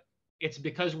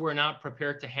because we're not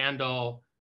prepared to handle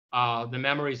the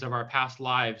memories of our past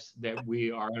lives that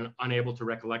we are unable to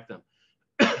recollect them.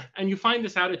 And you find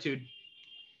this attitude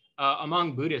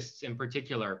among Buddhists in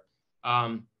particular.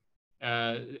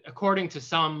 According to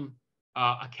some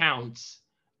accounts,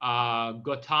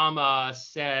 Gautama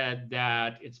said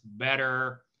that it's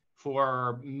better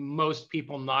for most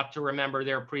people not to remember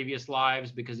their previous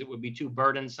lives because it would be too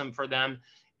burdensome for them.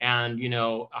 And, you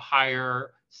know, a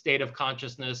higher state of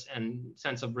consciousness and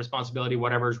sense of responsibility,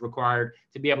 whatever is required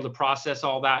to be able to process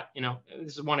all that. You know,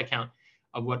 this is one account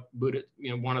of what Buddha, you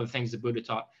know, one of the things that Buddha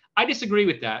taught. I disagree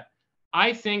with that.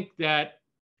 I think that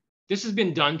this has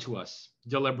been done to us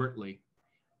deliberately.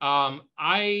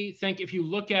 I think if you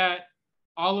look at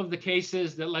all of the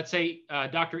cases that, let's say,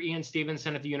 Dr. Ian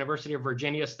Stevenson at the University of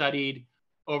Virginia studied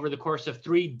over the course of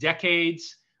 3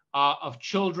 decades of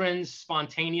children's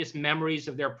spontaneous memories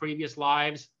of their previous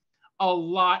lives, a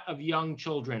lot of young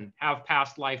children have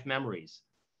past life memories.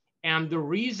 And the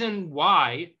reason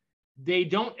why they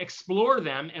don't explore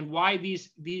them and why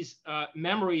these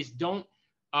memories don't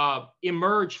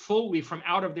emerge fully from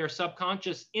out of their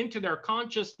subconscious into their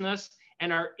consciousness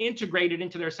and are integrated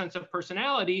into their sense of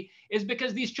personality is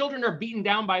because these children are beaten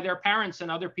down by their parents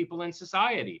and other people in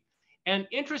society. And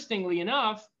interestingly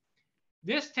enough,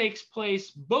 this takes place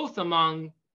both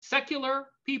among secular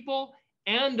people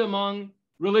and among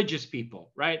religious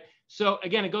people, right? So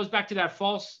again, it goes back to that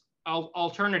false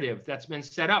alternative that's been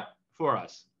set up for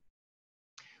us,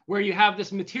 where you have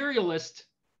this materialist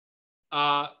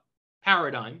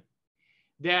paradigm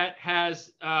that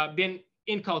has been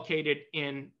inculcated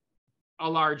in a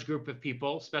large group of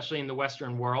people, especially in the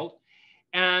Western world,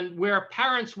 and where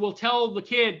parents will tell the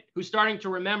kid who's starting to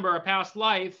remember a past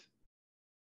life,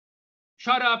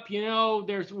 shut up, you know,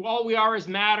 there's all we are is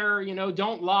matter, you know,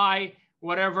 don't lie,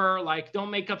 whatever, like don't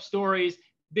make up stories,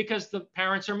 because the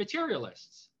parents are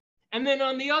materialists. And then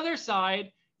on the other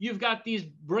side, you've got these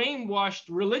brainwashed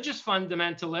religious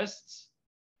fundamentalists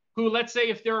who, let's say,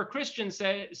 if they're a Christian,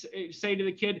 say to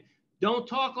the kid, don't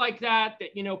talk like that,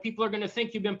 you know, people are going to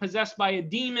think you've been possessed by a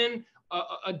demon,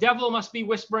 a devil must be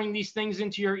whispering these things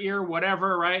into your ear,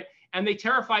 whatever, right? And they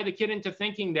terrify the kid into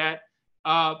thinking that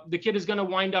the kid is going to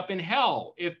wind up in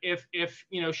hell if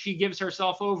you know, she gives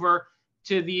herself over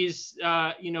to these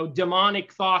you know,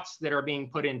 demonic thoughts that are being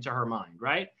put into her mind,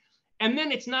 right? And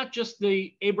then it's not just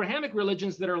the Abrahamic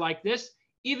religions that are like this.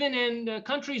 Even in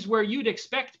countries where you'd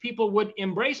expect people would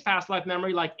embrace past life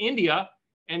memory, like India,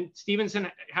 and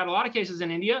Stevenson had a lot of cases in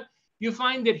India, you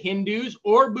find that Hindus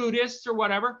or Buddhists or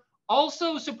whatever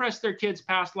also suppress their kids'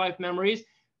 past life memories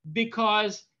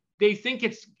because they think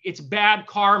it's bad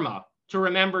karma to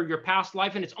remember your past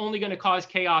life, and it's only going to cause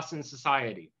chaos in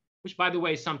society, which, by the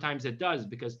way, sometimes it does,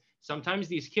 because sometimes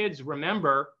these kids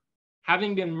remember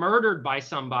having been murdered by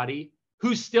somebody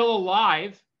who's still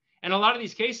alive. And a lot of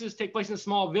these cases take place in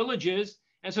small villages.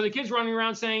 And so the kid's running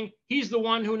around saying, he's the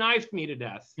one who knifed me to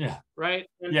death. Yeah. Right.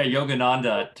 And, yeah.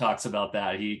 Yogananda talks about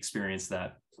that. He experienced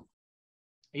that.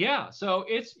 Yeah. So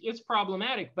it's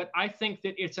problematic, but I think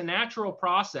that it's a natural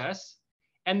process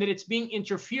and that it's being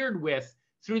interfered with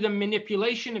through the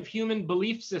manipulation of human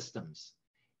belief systems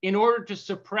in order to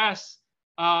suppress,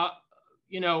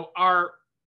 you know, our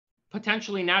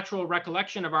potentially natural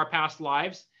recollection of our past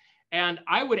lives. And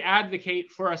I would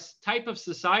advocate for a type of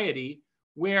society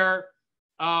where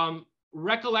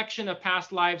recollection of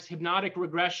past lives, hypnotic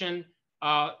regression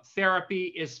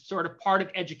therapy is sort of part of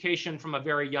education from a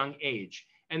very young age,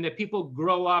 and that people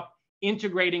grow up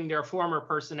integrating their former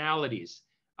personalities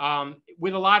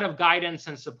with a lot of guidance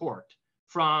and support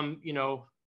from, you know,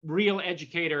 real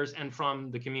educators and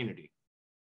from the community.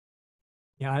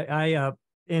 Yeah, I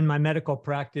in my medical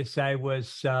practice, I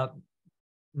was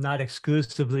not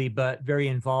exclusively, but very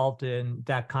involved in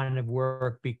that kind of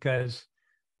work because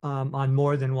on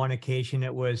more than one occasion,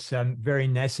 it was very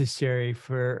necessary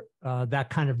for that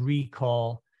kind of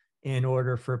recall in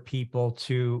order for people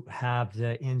to have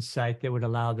the insight that would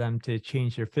allow them to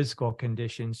change their physical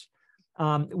conditions.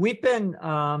 We've been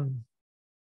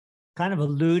kind of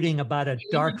alluding about a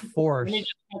dark force. Let me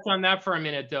just touch on that for a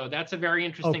minute, though. That's a very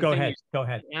interesting thing. Go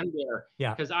ahead. And there,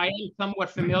 yeah, because I am somewhat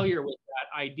familiar with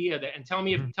that idea. That, and tell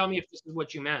me if this is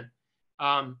what you meant.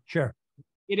 Sure.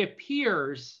 It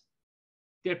appears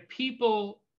that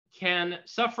people can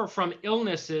suffer from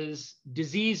illnesses,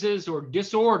 diseases, or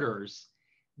disorders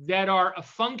that are a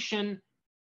function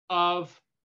of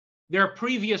their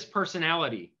previous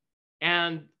personality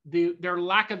and their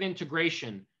lack of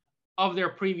integration of their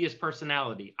previous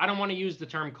personality. I don't want to use the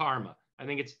term karma. I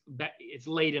think it's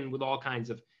laden with all kinds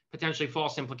of potentially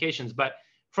false implications, but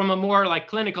from a more like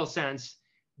clinical sense,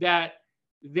 that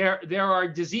there are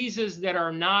diseases that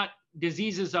are not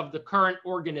diseases of the current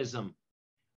organism,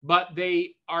 but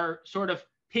they are sort of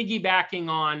piggybacking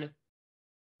on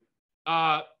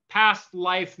past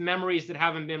life memories that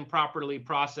haven't been properly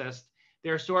processed.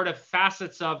 They're sort of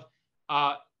facets of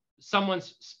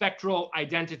someone's spectral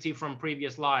identity from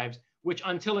previous lives, which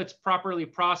until it's properly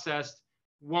processed,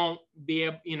 won't be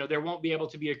able, there won't be able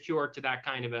to be a cure to that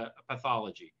kind of a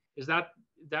pathology. Is that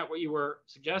what you were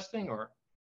suggesting, or?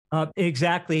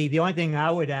 Exactly. The only thing I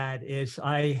would add is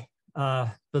I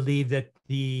believe that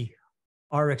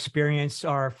our experience,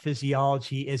 our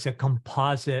physiology is a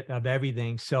composite of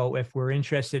everything. So if we're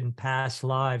interested in past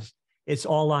lives, it's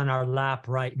all on our lap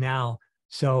right now.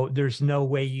 So there's no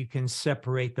way you can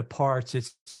separate the parts.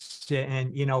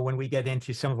 And when we get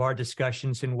into some of our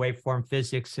discussions in waveform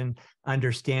physics and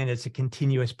understand it's a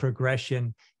continuous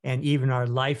progression, and even our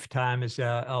lifetime is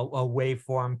a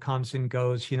waveform, comes and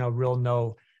goes, real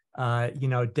no,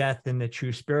 death in the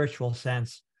true spiritual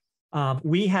sense.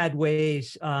 We had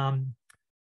ways,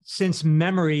 since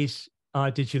memories,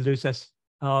 did you lose us?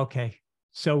 Oh, okay.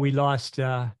 So we lost,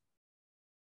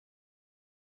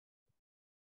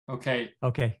 Okay.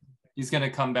 Okay. He's going to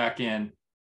come back in.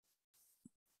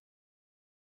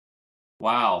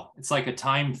 Wow. It's like a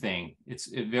time thing. It's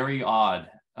very odd.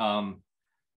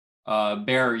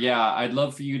 Bear, yeah, I'd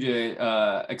love for you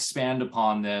to expand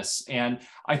upon this. And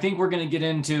I think we're going to get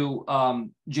into,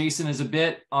 Jason is a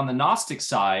bit on the Gnostic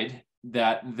side,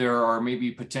 that there are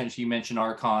maybe potentially, you mentioned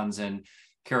archons and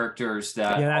characters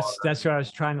that. Yeah, that's where I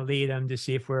was trying to lead him, to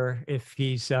see if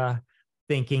he's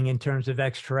thinking in terms of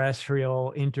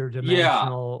extraterrestrial,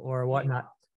 interdimensional, or whatnot.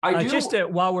 I do. Just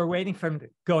while we're waiting for him to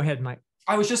go ahead, Mike.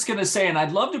 I was just going to say, and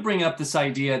I'd love to bring up this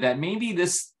idea that maybe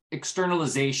this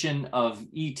externalization of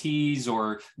ETs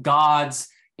or gods,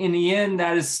 in the end,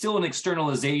 that is still an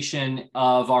externalization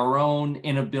of our own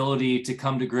inability to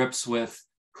come to grips with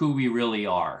who we really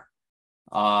are.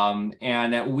 And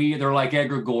that they're like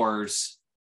egregores.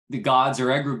 The gods are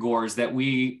egregores that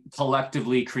we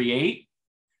collectively create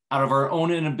out of our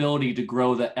own inability to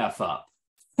grow the F up.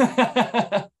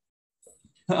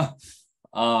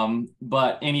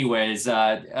 But anyways,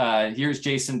 here's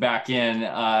Jason back in.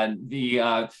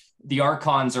 The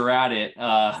archons are at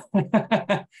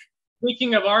it.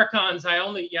 Speaking of archons,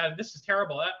 this is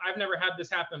terrible. I've never had this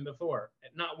happen before,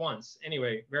 not once.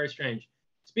 Anyway, very strange.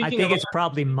 I think it's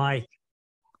probably Mike.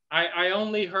 I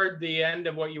only heard the end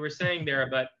of what you were saying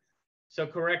there, so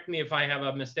correct me if I have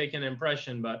a mistaken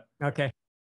impression, but okay.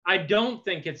 I don't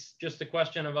think it's just a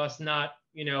question of us not,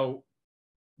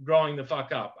 growing the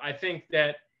fuck up. I think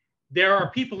that there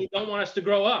are people who don't want us to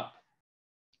grow up.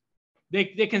 They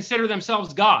consider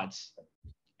themselves gods,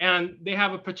 and they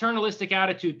have a paternalistic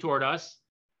attitude toward us,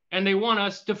 and they want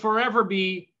us to forever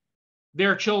be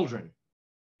their children.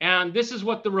 And this is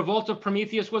what the revolt of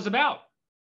Prometheus was about.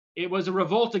 It was a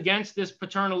revolt against this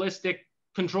paternalistic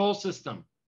control system.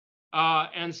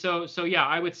 And so yeah,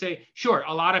 I would say, sure,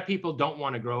 a lot of people don't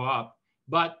want to grow up,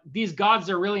 but these gods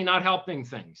are really not helping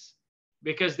things,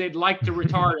 because they'd like to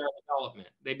retard our development.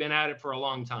 They've been at it for a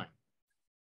long time.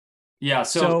 Yeah.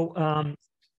 So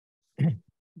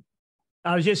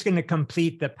I was just going to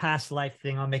complete the past life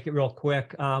thing. I'll make it real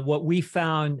quick. What we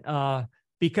found,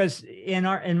 because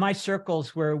in my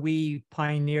circles where we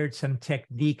pioneered some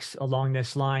techniques along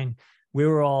this line, we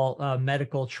were all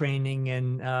medical training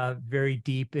and very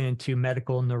deep into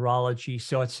medical neurology.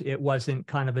 So it wasn't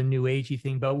kind of a new agey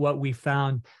thing, but what we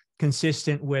found,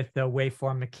 consistent with the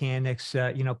waveform mechanics,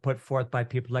 put forth by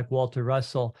people like Walter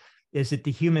Russell, is that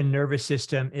the human nervous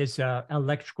system is an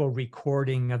electrical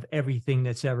recording of everything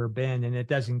that's ever been, and it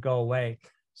doesn't go away.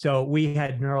 So we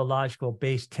had neurological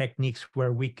based techniques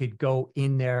where we could go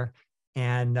in there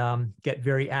and get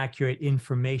very accurate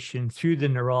information through the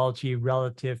neurology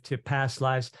relative to past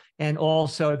lives. And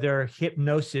also there are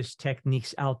hypnosis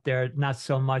techniques out there, not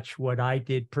so much what I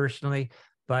did personally,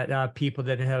 but people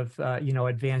that have,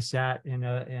 advanced that in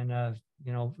a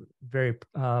very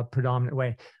predominant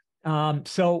way.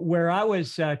 So where I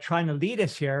was trying to lead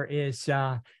us here is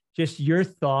just your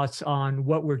thoughts on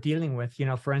what we're dealing with.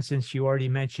 For instance, you already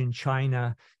mentioned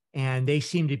China, and they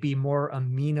seem to be more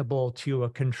amenable to a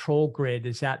control grid.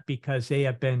 Is that because they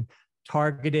have been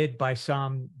targeted by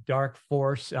some dark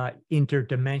force,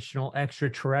 interdimensional,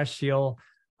 extraterrestrial,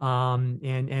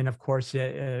 and of course,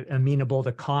 amenable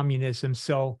to communism?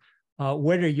 So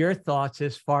what are your thoughts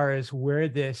as far as where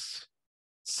this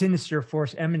sinister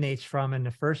force emanates from in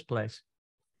the first place?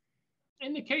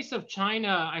 In the case of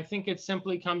China, I think it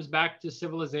simply comes back to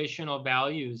civilizational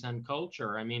values and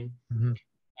culture. I mean,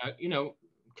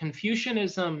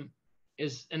 Confucianism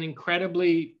is an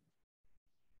incredibly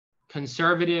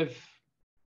conservative,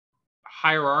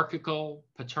 hierarchical,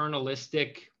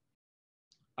 paternalistic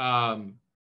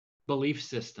belief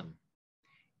system.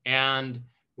 And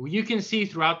you can see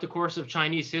throughout the course of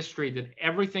Chinese history that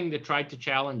everything that tried to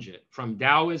challenge it, from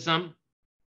Taoism,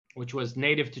 which was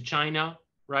native to China,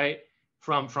 right?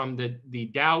 From the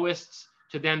Taoists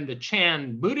to then the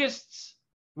Chan Buddhists.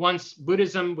 Once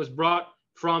Buddhism was brought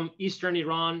from Eastern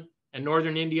Iran and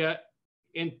Northern India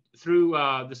through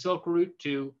the Silk Route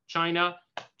to China,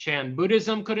 Chan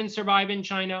Buddhism couldn't survive in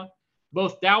China.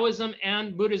 Both Taoism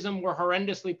and Buddhism were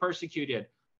horrendously persecuted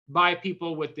by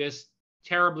people with this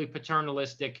terribly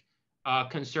paternalistic,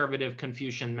 conservative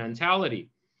Confucian mentality.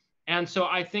 And so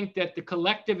I think that the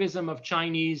collectivism of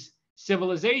Chinese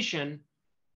civilization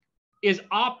is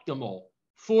optimal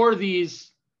for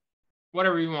these,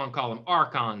 whatever you want to call them,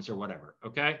 archons or whatever,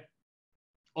 okay?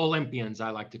 Olympians, I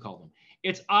like to call them.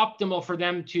 It's optimal for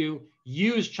them to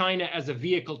use China as a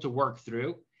vehicle to work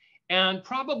through. And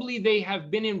probably they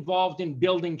have been involved in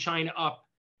building China up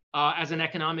as an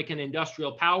economic and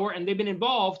industrial power. And they've been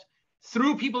involved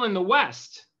through people in the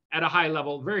West at a high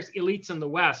level, various elites in the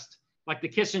West, like the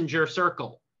Kissinger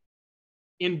Circle,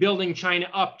 in building China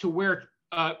up to where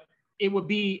it would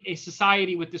be a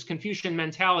society with this Confucian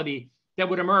mentality that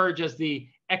would emerge as the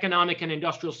economic and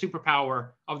industrial superpower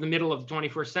of the middle of the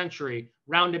 21st century,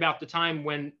 round about the time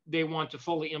when they want to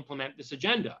fully implement this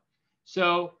agenda.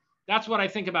 So that's what I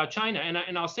think about China.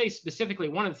 And I'll say specifically,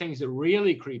 one of the things that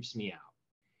really creeps me out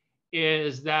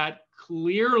is that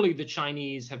clearly the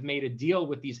Chinese have made a deal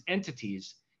with these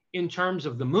entities in terms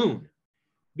of the moon,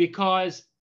 because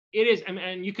it is,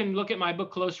 and you can look at my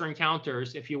book, Closer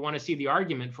Encounters, if you want to see the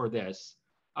argument for this,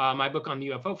 my book on the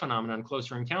UFO phenomenon,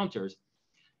 Closer Encounters.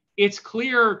 It's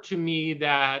clear to me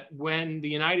that when the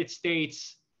United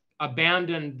States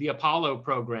abandoned the Apollo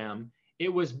program, it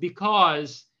was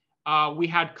because we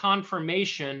had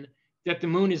confirmation that the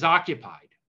moon is occupied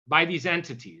by these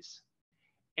entities.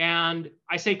 And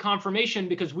I say confirmation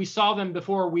because we saw them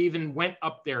before we even went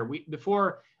up there.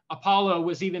 Before Apollo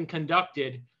was even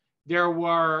conducted, there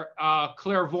were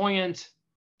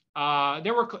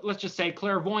let's just say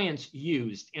clairvoyants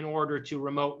used in order to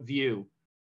remote view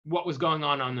what was going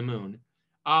on the moon.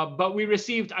 But we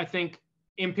received, I think,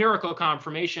 empirical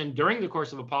confirmation during the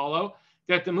course of Apollo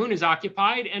that the moon is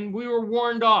occupied, and we were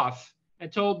warned off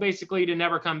and told basically to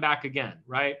never come back again,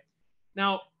 right?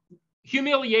 Now,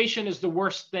 humiliation is the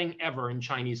worst thing ever in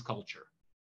Chinese culture.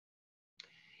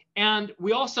 And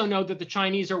we also know that the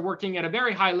Chinese are working at a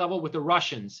very high level with the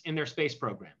Russians in their space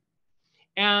program.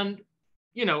 And,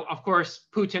 you know, of course,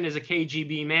 Putin is a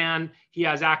KGB man. He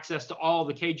has access to all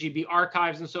the KGB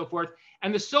archives and so forth.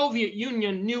 And the Soviet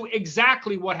Union knew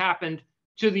exactly what happened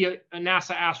to the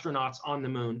NASA astronauts on the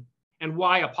moon and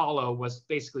why Apollo was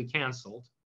basically canceled.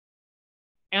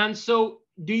 And so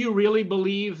do you really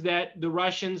believe that the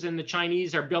Russians and the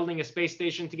Chinese are building a space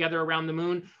station together around the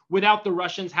moon without the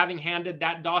Russians having handed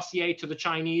that dossier to the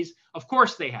Chinese? Of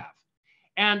course they have.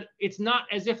 And it's not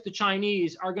as if the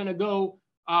Chinese are going to go,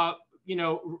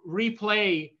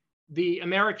 replay the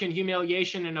American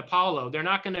humiliation in Apollo. They're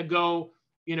not going to go,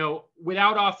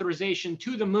 without authorization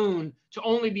to the moon to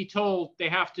only be told they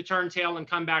have to turn tail and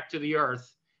come back to the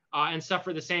Earth and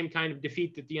suffer the same kind of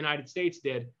defeat that the United States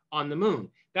did on the moon.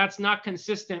 That's not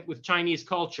consistent with Chinese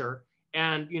culture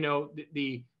and,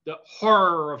 the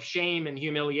horror of shame and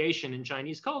humiliation in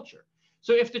Chinese culture.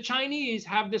 So if the Chinese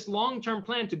have this long-term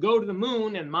plan to go to the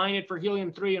moon and mine it for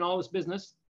helium-3 and all this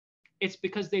business, it's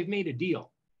because they've made a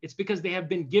deal. It's because they have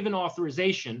been given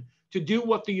authorization to do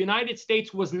what the United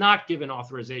States was not given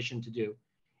authorization to do.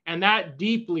 And that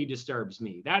deeply disturbs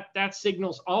me. That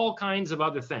signals all kinds of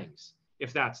other things,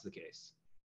 if that's the case.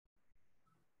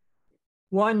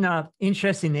 One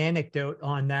interesting anecdote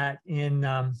on that,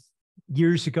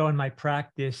 years ago in my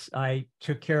practice, I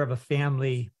took care of a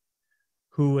family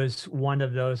who was one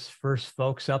of those first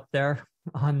folks up there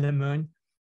on the moon.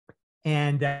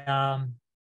 And I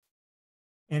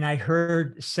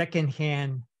heard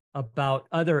secondhand about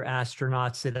other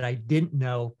astronauts that I didn't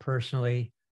know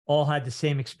personally, all had the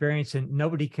same experience, and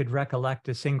nobody could recollect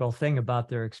a single thing about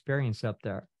their experience up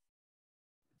there.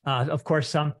 Of course,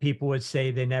 some people would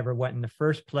say they never went in the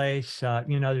first place.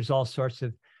 There's all sorts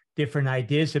of different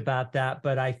ideas about that.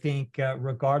 But I think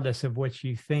regardless of what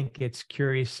you think, it's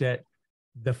curious that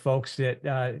the folks that,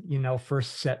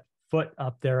 first set foot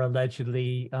up there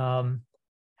allegedly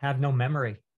have no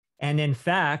memory. And in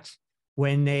fact,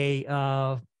 when they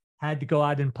had to go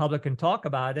out in public and talk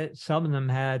about it, some of them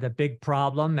had a big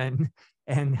problem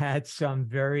and had some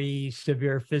very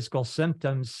severe physical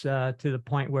symptoms to the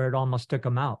point where it almost took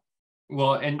them out.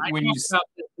 Well, and when you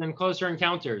in Closer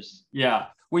Encounters, yeah,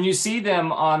 when you see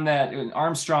them on that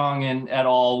Armstrong and et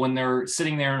al., when they're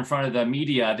sitting there in front of the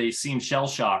media, they seem shell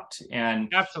shocked,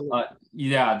 and absolutely,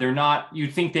 they're not.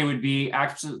 You'd think they would be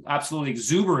absolutely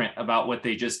exuberant about what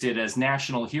they just did as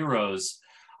national heroes.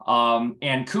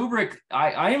 And Kubrick,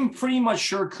 I am pretty much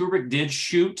sure Kubrick did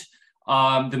shoot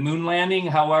the moon landing.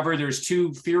 However, there's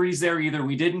two theories there. Either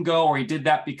we didn't go or he did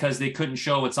that because they couldn't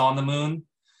show what's on the moon.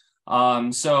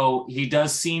 So he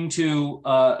does seem to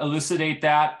elucidate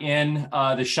that in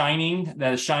The Shining.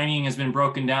 The Shining has been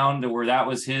broken down to where that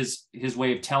was his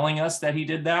way of telling us that he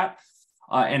did that.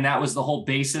 And that was the whole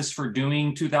basis for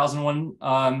doing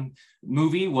 2001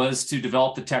 movie, was to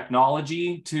develop the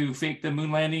technology to fake the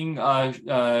moon landing,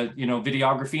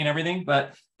 videography and everything.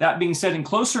 But that being said, in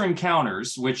Closer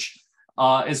Encounters, which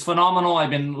is phenomenal, I've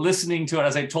been listening to it,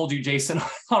 as I told you, Jason,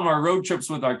 on our road trips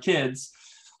with our kids.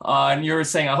 And you were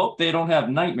saying, I hope they don't have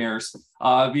nightmares,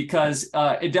 because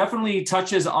it definitely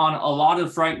touches on a lot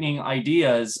of frightening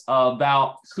ideas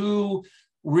about who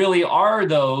really are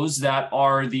those that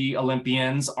are the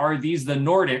Olympians. Are these the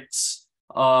Nordics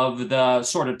of the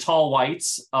sort of tall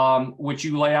whites, which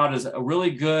you lay out as a really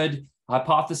good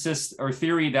hypothesis or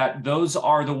theory that those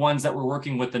are the ones that were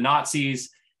working with the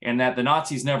Nazis, and that the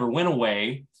Nazis never went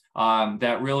away.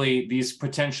 That really these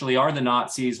potentially are the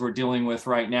Nazis we're dealing with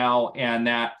right now. And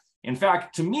that, in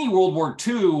fact, to me, World War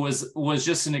II was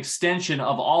just an extension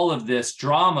of all of this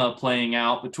drama playing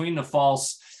out between the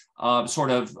false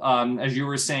as you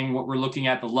were saying, what we're looking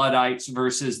at, the Luddites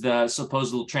versus the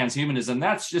supposed transhumanism.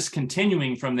 That's just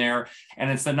continuing from there.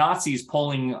 And it's the Nazis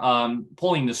pulling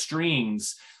the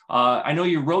strings. I know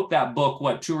you wrote that book,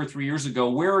 2 or 3 years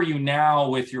ago. Where are you now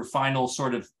with your final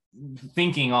sort of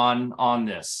thinking on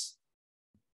this?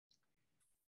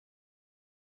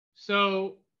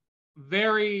 So,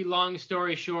 very long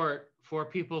story short, for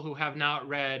people who have not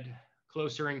read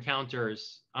Closer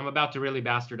Encounters, I'm about to really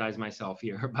bastardize myself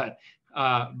here, but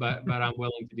I'm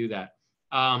willing to do that,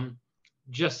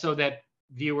 just so that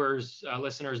viewers,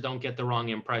 listeners don't get the wrong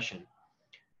impression.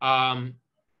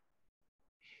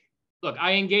 Look,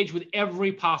 I engage with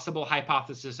every possible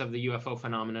hypothesis of the UFO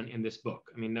phenomenon in this book.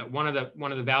 I mean, one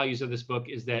of the values of this book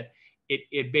is that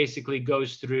it basically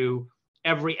goes through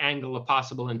every angle of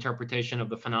possible interpretation of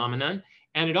the phenomenon.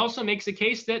 And it also makes a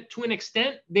case that, to an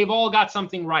extent, they've all got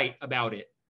something right about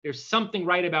it. There's something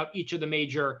right about each of the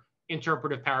major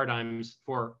interpretive paradigms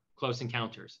for close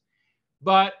encounters.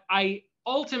 But I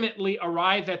ultimately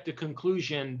arrive at the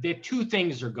conclusion that two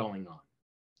things are going on.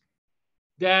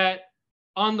 That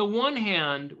on the one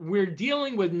hand, we're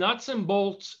dealing with nuts and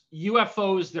bolts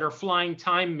UFOs that are flying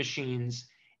time machines,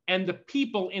 and the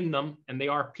people in them, and they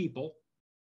are people,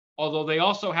 although they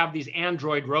also have these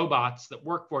android robots that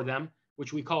work for them,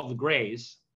 which we call the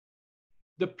Greys.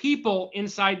 The people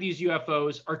inside these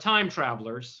UFOs are time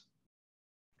travelers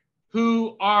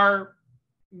who are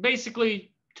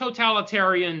basically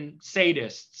totalitarian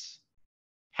sadists,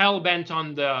 hell-bent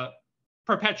on the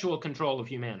perpetual control of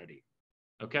humanity,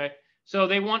 okay? So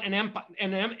they want an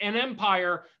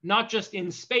empire, not just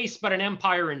in space, but an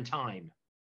empire in time,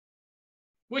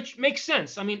 which makes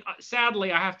sense. I mean,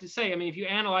 sadly, I have to say, I mean, if you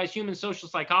analyze human social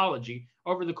psychology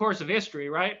over the course of history,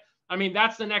 right? I mean,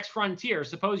 that's the next frontier.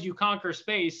 Suppose you conquer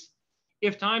space.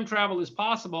 If time travel is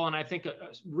possible, and I think a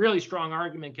really strong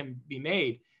argument can be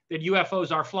made that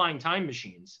UFOs are flying time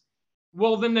machines,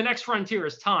 well, then the next frontier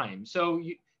is time. So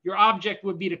your object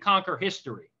would be to conquer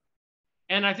history.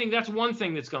 And I think that's one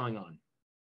thing that's going on.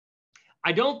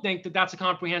 I don't think that that's a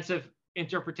comprehensive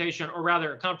interpretation, or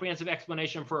rather a comprehensive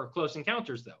explanation for close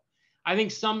encounters, though. I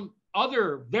think some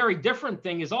other very different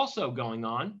thing is also going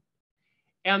on.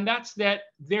 And that's that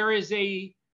there is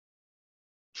a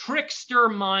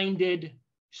trickster-minded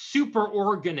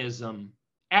superorganism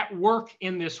at work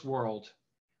in this world,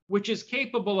 which is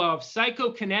capable of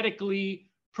psychokinetically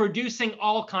producing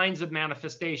all kinds of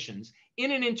manifestations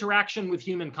in an interaction with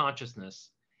human consciousness.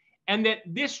 And that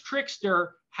this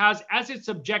trickster has as its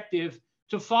objective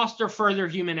to foster further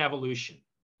human evolution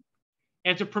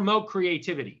and to promote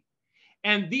creativity.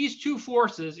 And these two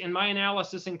forces, in my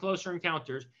analysis in Closer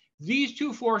Encounters, these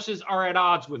two forces are at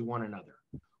odds with one another.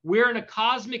 We're in a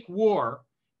cosmic war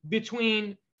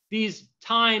between these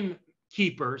time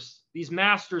keepers, these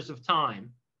masters of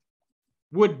time,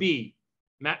 would be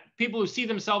people who see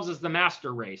themselves as the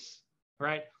master race,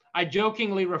 right? I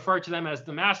jokingly refer to them as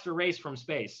the master race from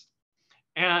space,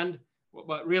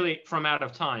 but really from out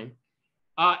of time.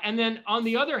 And then on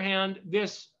the other hand,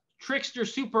 this trickster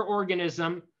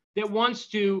superorganism that wants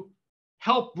to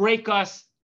help break us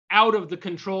out of the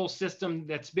control system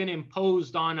that's been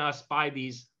imposed on us by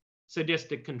these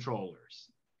sadistic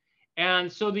controllers. And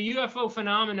so the UFO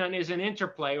phenomenon is an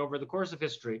interplay over the course of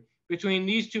history between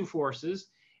these two forces.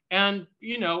 And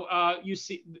you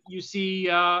see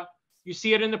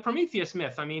it in the Prometheus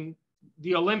myth. I mean,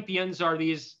 the Olympians are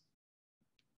these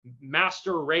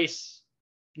master race,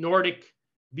 Nordic,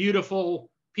 beautiful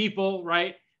people,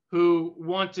 right, who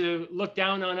want to look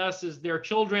down on us as their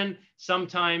children,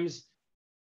 sometimes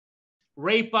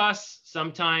rape us,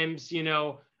 sometimes,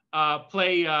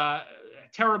 play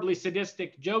terribly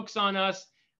sadistic jokes on us.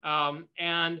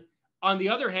 And on the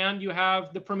other hand, you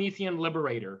have the Promethean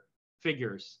liberator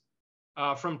figures,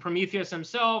 from Prometheus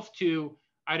himself to,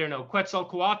 I don't know,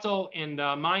 Quetzalcoatl in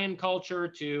the Mayan culture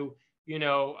to,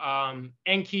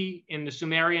 Enki in the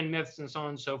Sumerian myths and so on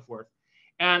and so forth.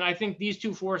 And I think these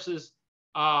two forces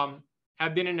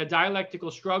have been in a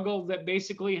dialectical struggle that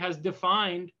basically has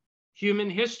defined human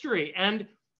history, and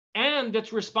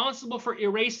that's responsible for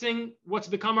erasing what's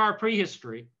become our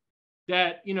prehistory.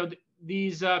 That,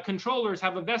 these controllers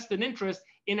have a vested interest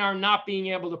in our not being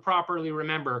able to properly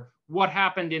remember what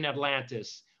happened in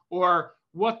Atlantis, or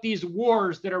what these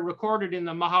wars that are recorded in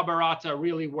the Mahabharata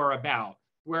really were about,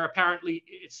 where apparently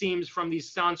it seems from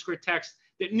these Sanskrit texts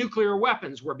that nuclear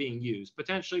weapons were being used,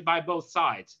 potentially by both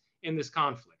sides in this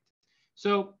conflict.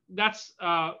 So that's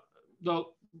the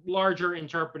larger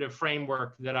interpretive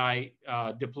framework that I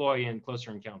deploy in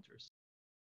Closer Encounters.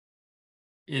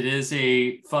 It is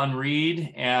a fun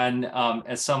read, and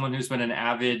as someone who's been an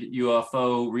avid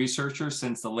UFO researcher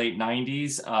since the late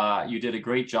 90s, you did a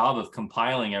great job of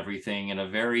compiling everything in a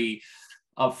very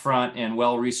upfront and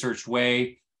well-researched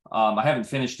way. I haven't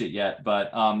finished it yet,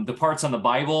 but the parts on the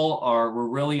Bible were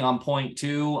really on point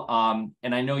too. And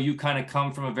I know you kind of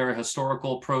come from a very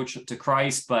historical approach to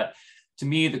Christ, but to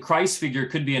me, the Christ figure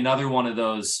could be another one of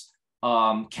those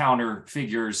counter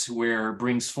figures where it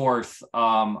brings forth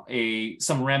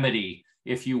some remedy,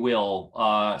 if you will,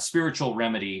 spiritual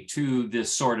remedy to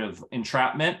this sort of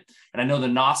entrapment. And I know the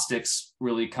Gnostics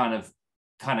really kind of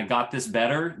got this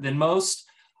better than most.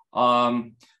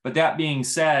 But that being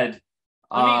said,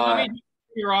 let me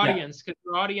your audience, because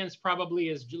your audience probably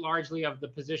is largely of the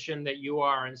position that you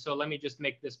are, and so let me just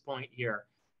make this point here,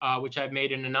 which I've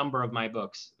made in a number of my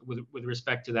books with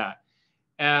respect to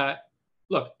that.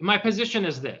 Look, my position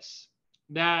is this,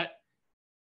 that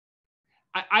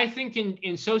I think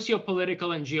in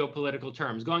socio-political and geopolitical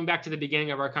terms, going back to the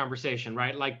beginning of our conversation,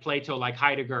 right? Like Plato, like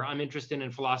Heidegger, I'm interested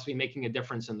in philosophy making a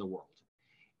difference in the world.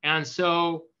 And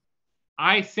so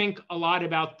I think a lot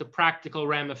about the practical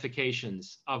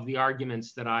ramifications of the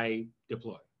arguments that I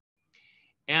deploy.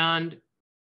 And,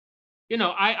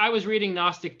 I was reading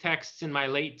Gnostic texts in my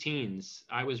late teens.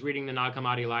 I was reading the Nag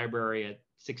Hammadi library at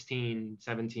 16,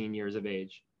 17 years of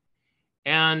age.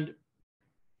 And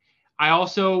I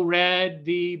also read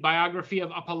the biography of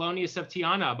Apollonius of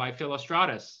Tyana by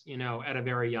Philostratus, at a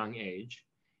very young age.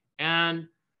 And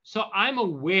so I'm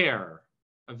aware,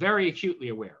 very acutely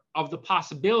aware, of the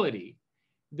possibility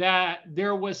that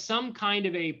there was some kind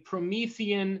of a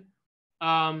Promethean,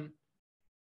 I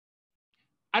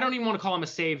don't even want to call him a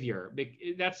savior.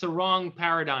 That's the wrong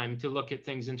paradigm to look at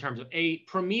things in terms of a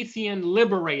Promethean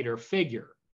liberator figure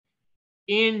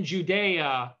in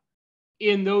Judea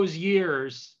in those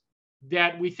years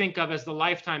that we think of as the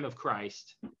lifetime of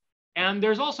Christ. And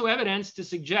there's also evidence to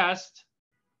suggest,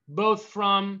 both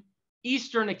from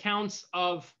Eastern accounts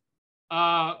of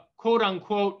quote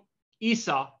unquote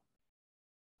Isa,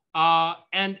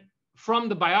 and from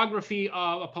the biography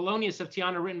of Apollonius of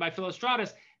Tyana written by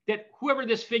Philostratus, that whoever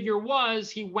this figure was,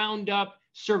 he wound up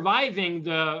surviving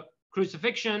the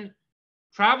crucifixion,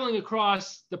 traveling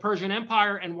across the Persian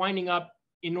Empire, and winding up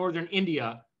in northern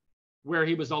India, where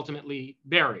he was ultimately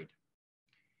buried.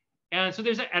 And so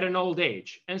there's at an old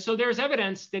age. And so there's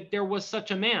evidence that there was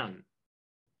such a man.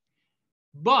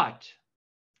 But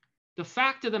the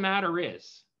fact of the matter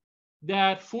is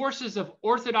that forces of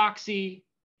orthodoxy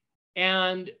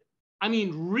and,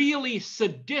 really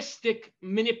sadistic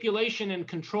manipulation and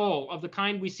control of the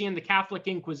kind we see in the Catholic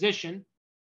Inquisition,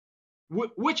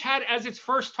 which had as its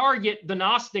first target the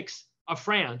Gnostics of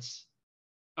France.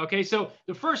 Okay, so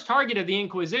the first target of the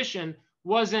Inquisition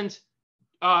wasn't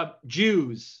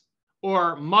Jews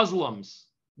or Muslims,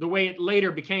 the way it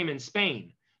later became in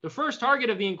Spain. The first target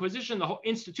of the Inquisition, the whole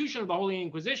institution of the Holy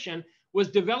Inquisition,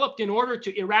 was developed in order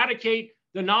to eradicate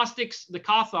the Gnostics, the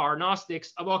Cathar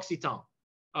Gnostics of Occitan,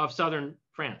 of southern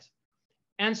France.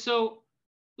 And so,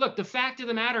 look, the fact of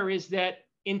the matter is that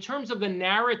in terms of the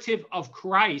narrative of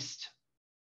Christ,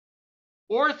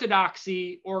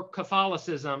 Orthodoxy or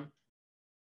Catholicism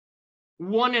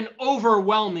won an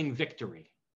overwhelming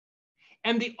victory.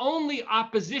 And the only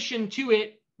opposition to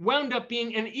it wound up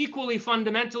being an equally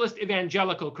fundamentalist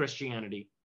evangelical Christianity.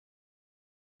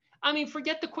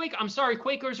 Forget the Quakers. I'm sorry,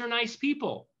 Quakers are nice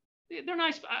people. They're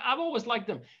nice. I've always liked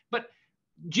them. But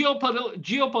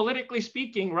geopolitically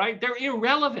speaking, right, they're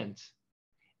irrelevant.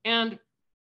 And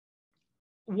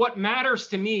what matters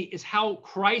to me is how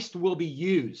Christ will be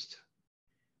used.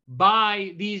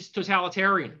 by these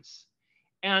totalitarians.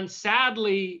 And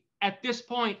sadly, at this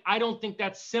point, I don't think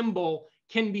that symbol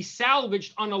can be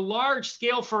salvaged on a large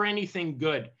scale for anything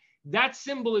good. That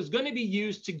symbol is going to be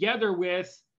used together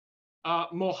with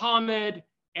Mohammed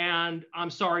and, I'm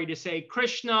sorry to say,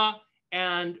 Krishna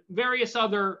and various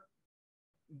other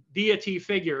deity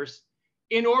figures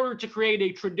in order to create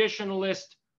a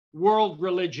traditionalist world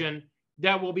religion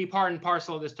that will be part and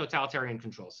parcel of this totalitarian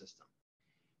control system.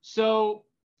 So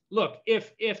look,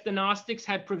 if the Gnostics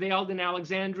had prevailed in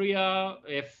Alexandria,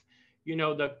 if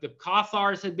the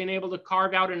Cathars had been able to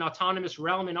carve out an autonomous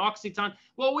realm in Occitan,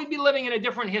 well, we'd be living in a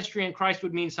different history and Christ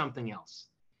would mean something else.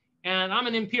 And I'm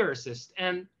an empiricist,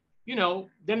 and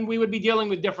then we would be dealing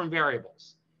with different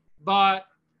variables. But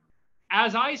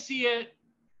as I see it,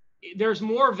 there's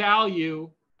more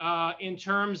value in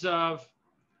terms of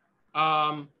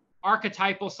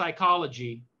archetypal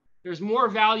psychology. There's more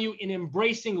value in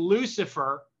embracing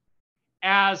Lucifer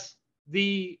as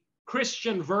the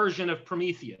Christian version of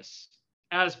Prometheus,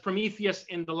 as Prometheus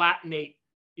in the Latinate,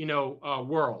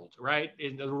 world, right?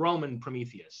 In the Roman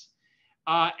Prometheus.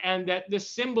 And that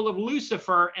this symbol of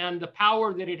Lucifer and the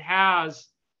power that it has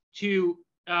to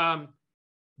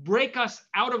break us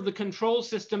out of the control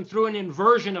system through an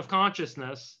inversion of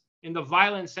consciousness in the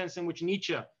violent sense in which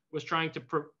Nietzsche was trying to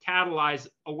catalyze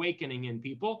awakening in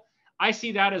people. I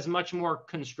see that as much more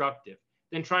constructive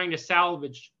than trying to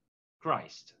salvage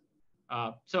Christ.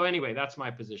 So anyway, that's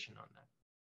my position on that.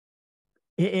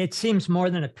 It seems more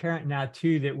than apparent now,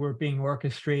 too, that we're being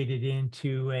orchestrated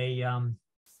into a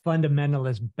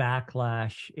fundamentalist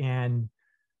backlash, and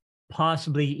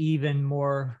possibly even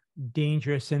more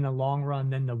dangerous in the long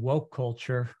run than the woke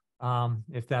culture,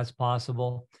 if that's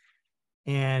possible.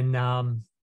 And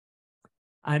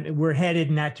we're headed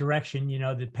in that direction.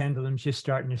 The pendulum's just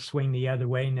starting to swing the other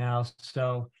way now.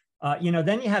 So,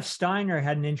 then you have Steiner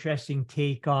had an interesting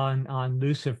take on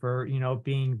Lucifer,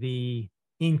 being the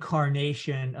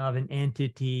incarnation of an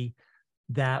entity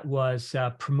that was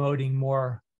promoting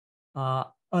more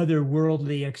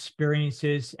otherworldly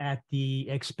experiences at the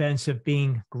expense of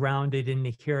being grounded in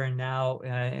the here and now,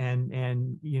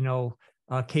 and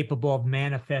capable of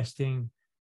manifesting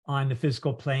on the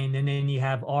physical plane. And then you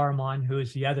have Ahriman, who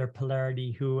is the other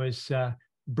polarity, who is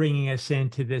bringing us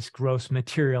into this gross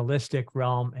materialistic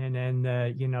realm. And then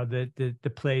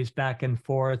the plays back and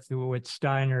forth. What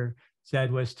Steiner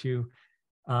said was to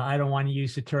I don't want to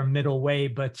use the term middle way,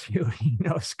 but to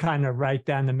it's kind of right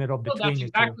down the middle between. Well, that's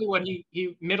exactly what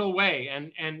he middle way.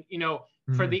 And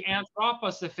for the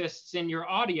anthroposophists in your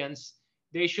audience,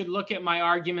 they should look at my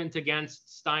argument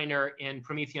against Steiner in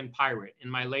Promethean Pirate. In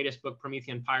my latest book,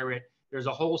 Promethean Pirate, there's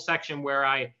a whole section where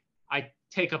I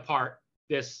take apart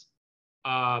this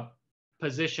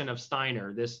position of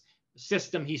Steiner, this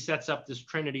system he sets up, this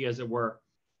trinity, as it were,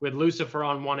 with Lucifer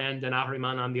on one end and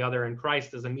Ahriman on the other, and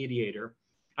Christ as a mediator.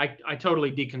 I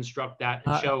totally deconstruct that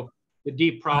and show the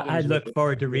deep problems. I look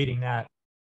forward to reading that.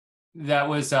 That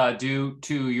was due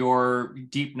to your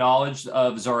deep knowledge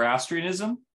of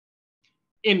Zoroastrianism?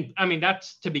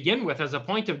 That's to begin with, as a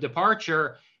point of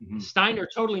departure. Mm-hmm. Steiner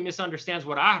totally misunderstands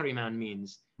what Ahriman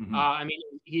means. Mm-hmm.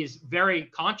 He's very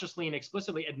consciously and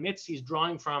explicitly admits he's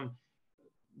drawing from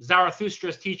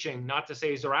Zarathustra's teaching, not to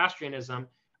say Zoroastrianism,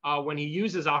 when he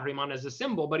uses Ahriman as a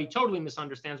symbol, but he totally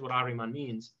misunderstands what Ahriman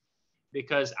means.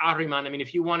 Because Ahriman,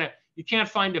 if you can't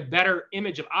find a better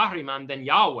image of Ahriman than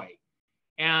Yahweh.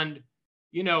 And,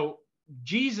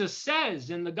 Jesus says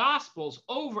in the Gospels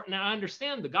over, now I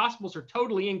understand the Gospels are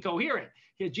totally incoherent.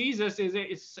 Jesus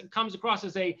comes across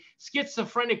as a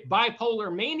schizophrenic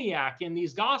bipolar maniac in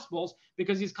these Gospels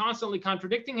because he's constantly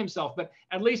contradicting himself. But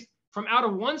at least from out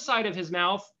of one side of his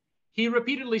mouth, he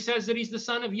repeatedly says that he's the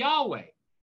son of Yahweh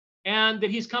and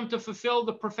that he's come to fulfill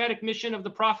the prophetic mission of the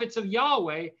prophets of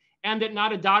Yahweh, and that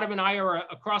not a dot of an I or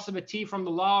a cross of a T from the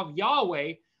law of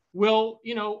Yahweh will,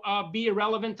 be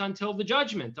irrelevant until the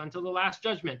judgment, until the last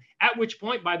judgment. At which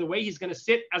point, by the way, he's going to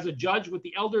sit as a judge with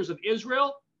the elders of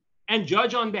Israel and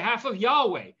judge on behalf of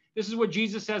Yahweh. This is what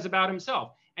Jesus says about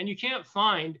himself. And you can't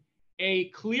find a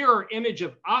clearer image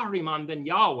of Ahriman than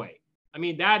Yahweh.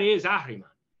 That is Ahriman.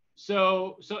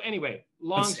 So anyway,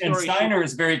 long story short. And Steiner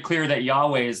is very clear that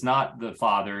Yahweh is not the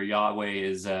Father. Yahweh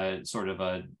is a sort of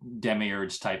a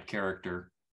demiurge type character.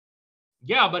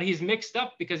 Yeah, but he's mixed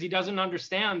up because he doesn't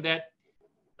understand that,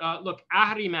 look,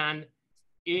 Ahriman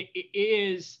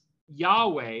is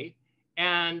Yahweh,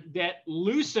 and that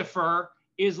Lucifer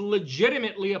is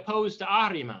legitimately opposed to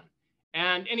Ahriman.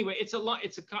 And anyway, it's a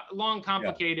long,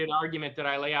 complicated argument that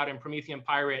I lay out in Promethean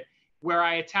Pirate, where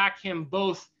I attack him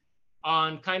both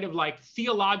on kind of like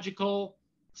theological,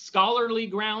 scholarly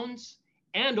grounds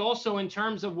and also in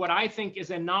terms of what I think is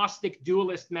a Gnostic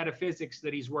dualist metaphysics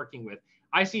that he's working with.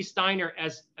 I see Steiner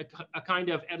as a kind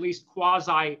of at least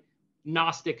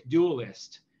quasi-Gnostic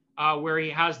dualist, where he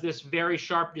has this very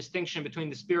sharp distinction between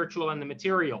the spiritual and the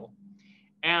material.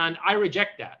 And I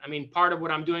reject that. I mean, part of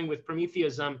what I'm doing with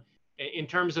Prometheism in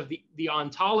terms of the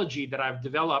ontology that I've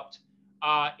developed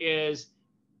is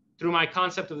through my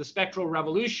concept of the spectral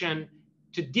revolution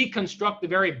to deconstruct the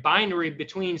very binary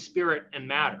between spirit and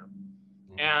matter,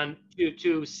 and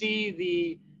to see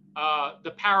the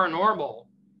paranormal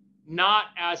not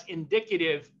as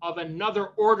indicative of another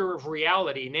order of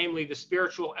reality, namely the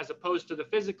spiritual as opposed to the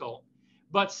physical,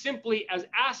 but simply as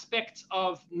aspects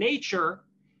of nature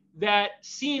that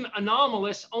seem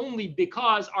anomalous only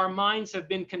because our minds have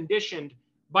been conditioned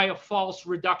by a false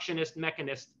reductionist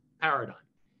mechanist paradigm.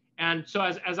 And so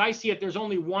as I see it, there's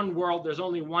only one world, there's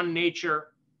only one nature.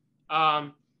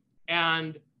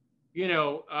 And, you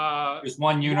know, there's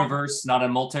one universe, not a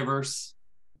multiverse.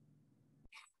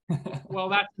 Well,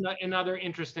 that's another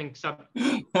interesting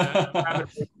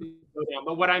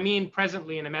but what I mean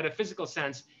presently in a metaphysical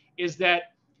sense is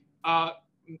that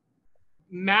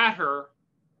matter,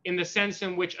 in the sense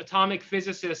in which atomic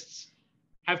physicists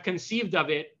have conceived of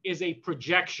it, is a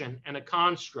projection and a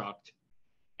construct.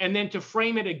 And then to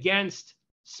frame it against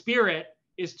spirit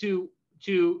is to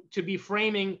be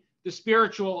framing the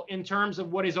spiritual in terms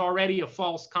of what is already a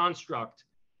false construct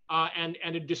and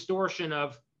a distortion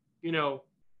of, you know,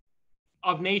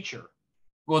 of nature.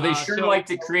 Well, they sure like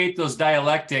to create those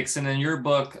dialectics. And in your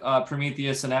book,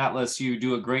 Prometheus and Atlas, you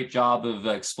do a great job of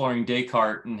exploring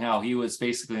Descartes and how he was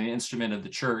basically an instrument of the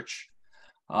church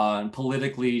and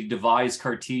politically devised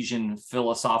Cartesian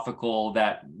philosophical,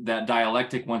 that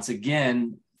dialectic once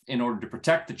again, in order to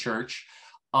protect the church.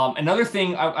 Another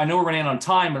thing, I know we're running out on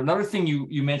time, but another thing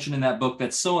you mentioned in that book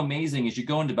that's so amazing is you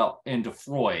go into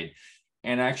Freud,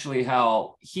 and actually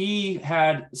how he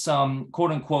had some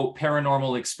quote unquote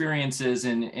paranormal experiences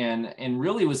and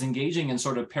really was engaging in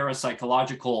sort of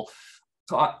parapsychological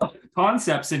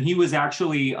concepts. And he was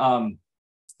actually,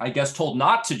 I guess, told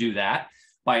not to do that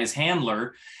by his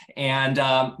handler. And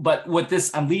but what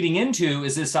this I'm leading into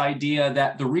is this idea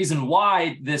that the reason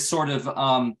why this sort of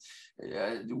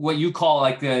what you call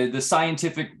like the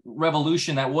scientific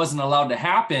revolution that wasn't allowed to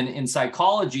happen in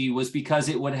psychology was because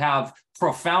it would have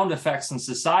profound effects in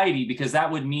society, because that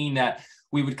would mean that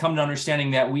we would come to understanding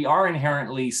that we are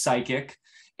inherently psychic,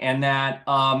 and that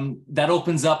that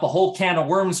opens up a whole can of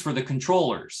worms for the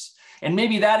controllers. And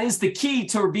maybe that is the key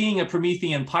to being a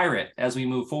Promethean pirate as we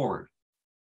move forward.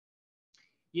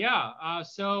 Yeah.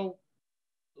 So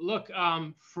look,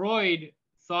 Freud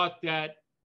thought that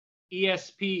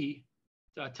ESP,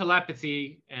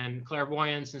 telepathy and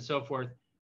clairvoyance and so forth,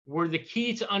 were the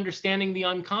key to understanding the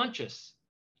unconscious.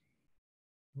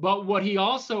 But what he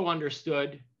also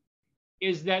understood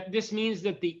is that this means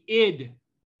that the id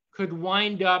could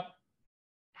wind up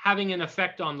having an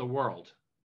effect on the world.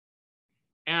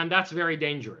 And that's very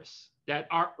dangerous, that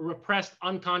our repressed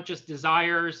unconscious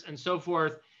desires and so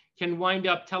forth can wind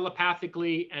up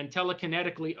telepathically and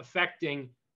telekinetically affecting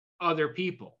other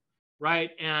people,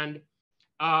 right? And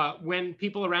when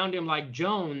people around him like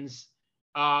Jones,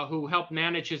 who helped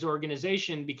manage his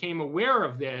organization, became aware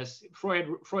of this,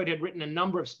 Freud had written a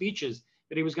number of speeches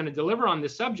that he was going to deliver on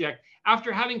this subject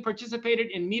after having participated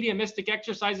in mediumistic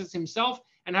exercises himself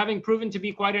and having proven to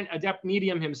be quite an adept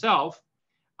medium himself.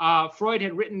 Freud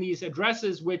had written these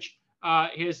addresses, which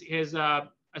his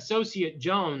associate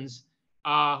Jones,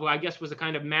 who I guess was a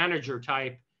kind of manager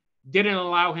type, didn't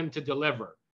allow him to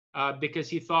deliver because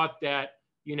he thought that,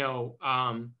 you know,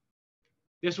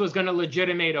 this was going to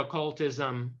legitimate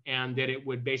occultism and that it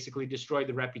would basically destroy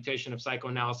the reputation of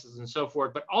psychoanalysis and so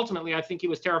forth. But ultimately, I think he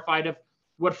was terrified of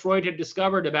what Freud had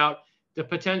discovered about the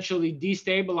potentially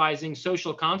destabilizing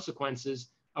social consequences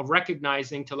of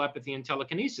recognizing telepathy and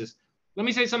telekinesis. Let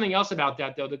me say something else about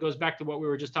that, though, that goes back to what we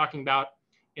were just talking about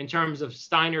in terms of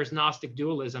Steiner's Gnostic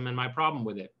dualism and my problem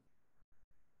with it.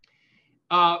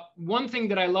 One thing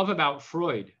that I love about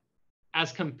Freud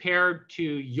as compared to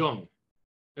Jung,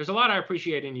 there's a lot I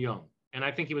appreciate in Jung, and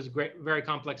I think he was a great, very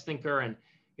complex thinker, and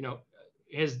you know,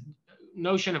 his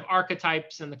notion of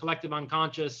archetypes and the collective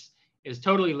unconscious is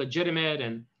totally legitimate,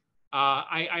 and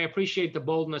I appreciate the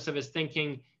boldness of his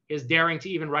thinking, his daring to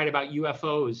even write about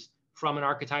UFOs from an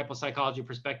archetypal psychology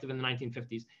perspective in the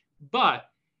 1950s. But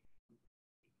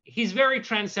he's very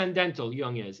transcendental,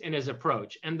 Jung is, in his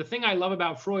approach. And the thing I love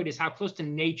about Freud is how close to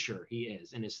nature he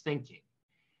is in his thinking.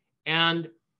 And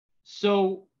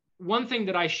so one thing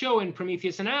that I show in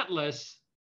Prometheus and Atlas,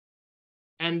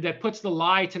 and that puts the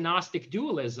lie to Gnostic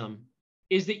dualism,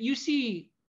 is that you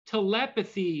see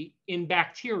telepathy in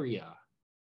bacteria.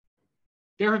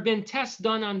 There have been tests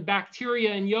done on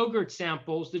bacteria and yogurt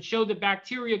samples that show that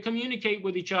bacteria communicate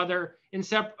with each other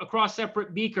across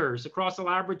separate beakers, across a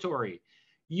laboratory.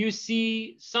 You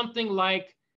see something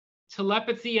like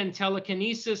telepathy and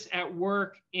telekinesis at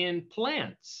work in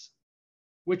plants,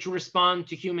 which respond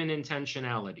to human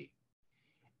intentionality.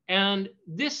 And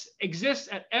this exists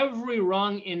at every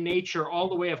rung in nature, all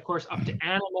the way, of course, up to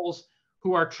animals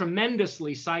who are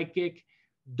tremendously psychic.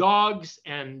 Dogs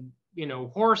and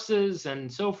horses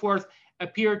and so forth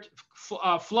appear to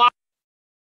fly.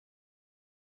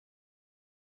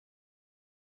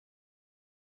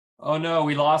 Oh no,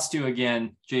 we lost you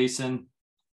again, Jason.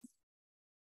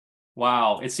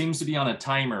 Wow, it seems to be on a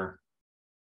timer.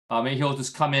 Maybe he'll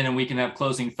just come in and we can have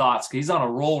closing thoughts, because he's on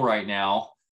a roll right now.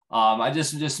 I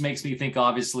just makes me think,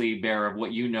 obviously, Bear, of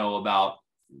what you know about,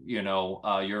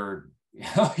 your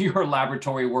your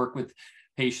laboratory work with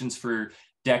patients for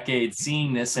decades,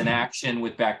 seeing this in action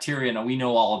with bacteria. Now, we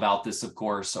know all about this, of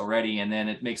course, already. And then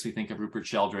it makes me think of Rupert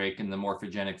Sheldrake and the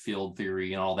morphogenic field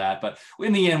theory and all that. But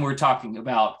in the end, we're talking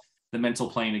about the mental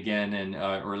plane again, and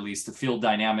or at least the field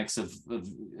dynamics of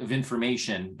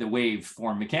information, the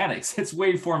waveform mechanics. It's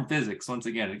waveform physics. Once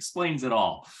again, it explains it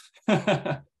all.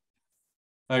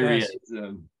 Yes.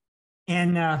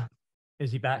 And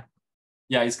is he back?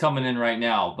 Yeah, he's coming in right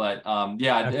now. But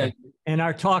yeah. Okay. And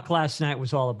our talk last night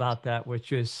was all about that,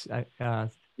 which is, I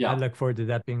look forward to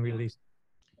that being released.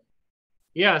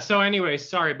 Yeah, so anyway,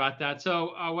 sorry about that.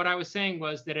 So what I was saying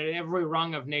was that at every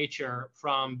rung of nature,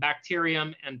 from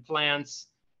bacterium and plants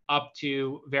up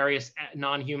to various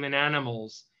non-human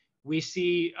animals, we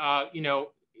see,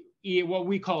 what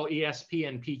we call ESP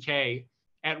and PK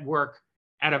at work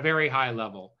at a very high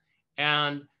level.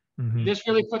 And this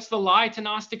really puts the lie to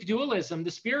Gnostic dualism. The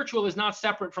spiritual is not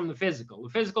separate from the physical. The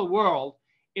physical world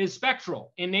is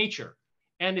spectral in nature.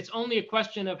 And it's only a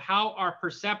question of how our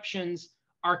perceptions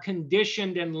are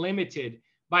conditioned and limited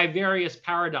by various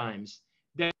paradigms.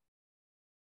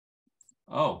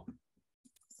 Oh.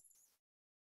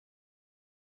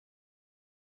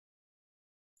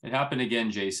 It happened again,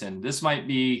 Jason. This might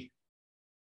be,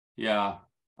 yeah,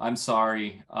 I'm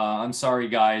sorry. I'm sorry,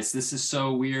 guys. This is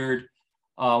so weird.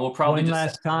 We'll probably one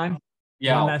last time.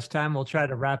 Yeah. One last time. We'll try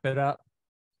to wrap it up.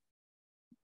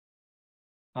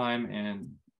 Time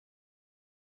and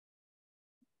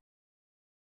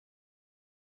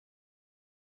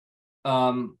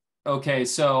okay,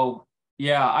 so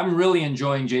yeah, I'm really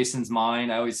enjoying Jason's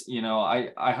mind. I always,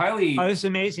 I highly. Oh, this is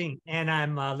amazing, and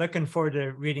I'm looking forward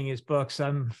to reading his books.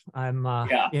 I'm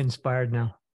inspired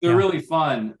now. They're really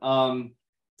fun.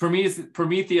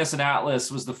 Prometheus and Atlas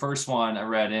was the first one I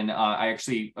read, and I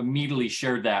actually immediately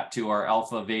shared that to our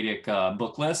Alpha Vedic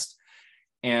book list.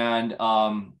 And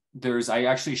I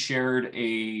actually shared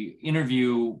a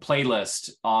interview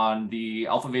playlist on the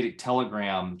Alpha Vedic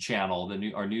Telegram channel,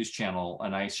 our news channel,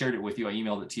 and I shared it with you. I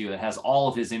emailed it to you. That has all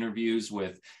of his interviews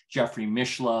with Jeffrey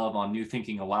Mishlove on New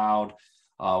Thinking Aloud,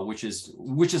 which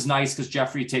is nice because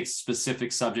Jeffrey takes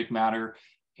specific subject matter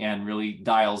and really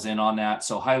dials in on that.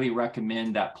 So highly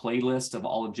recommend that playlist of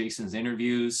all of Jason's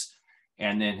interviews,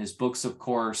 and then his books, of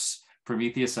course,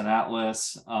 Prometheus and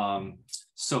Atlas. Of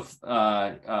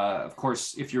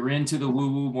course, if you're into the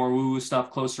woo-woo, more woo-woo stuff,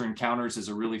 Closer Encounters is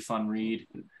a really fun read.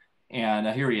 And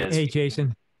here he is. Hey,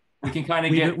 Jason. We can kind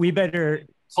of we better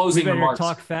remarks.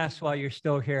 Talk fast while you're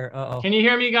still here. Uh-oh. Can you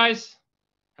hear me, guys?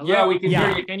 Hello? Yeah, we can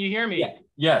hear you. Can you hear me? Yeah.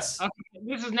 Yes. Okay.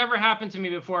 This has never happened to me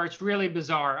before. It's really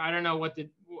bizarre. I don't know what's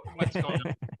going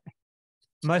on.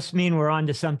 Must mean we're on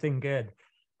to something good.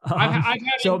 I've had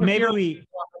so maybe we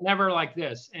before, never like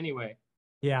this. Anyway.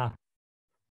 Yeah.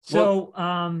 So,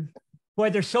 boy,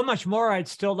 there's so much more I'd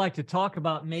still like to talk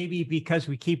about. Maybe because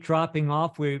we keep dropping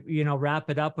off, we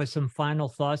wrap it up with some final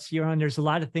thoughts here. And there's a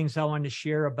lot of things I want to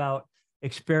share about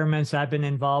experiments I've been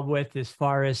involved with as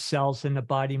far as cells in the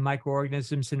body,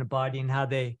 microorganisms in the body, and how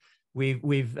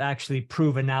we've actually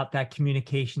proven out that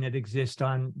communication that exists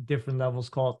on different levels,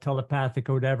 called telepathic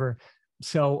or whatever.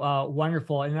 So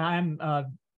wonderful. And I'm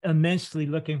immensely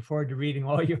looking forward to reading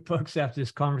all your books after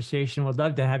this conversation. Would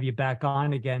love to have you back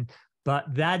on again.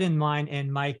 But that in mind,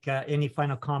 and Mike, any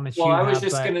final comments? Well, I was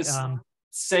just going to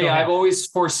say, I've always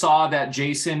foresaw that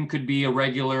Jason could be a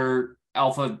regular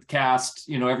Alpha Cast,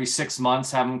 every 6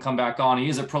 months, have him come back on. He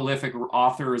is a prolific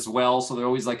author as well. So they're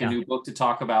always like a new book to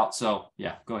talk about. So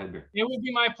yeah, go ahead, Bear. It would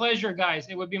be my pleasure, guys.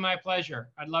 It would be my pleasure.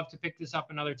 I'd love to pick this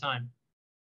up another time.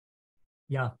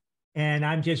 Yeah. And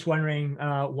I'm just wondering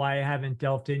why I haven't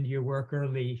delved into your work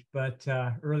earlier, but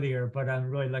I'm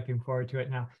really looking forward to it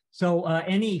now. So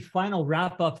any final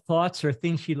wrap-up thoughts or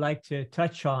things you'd like to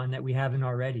touch on that we haven't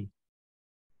already?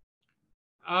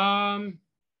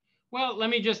 Well, let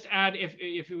me just add,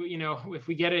 if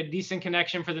we get a decent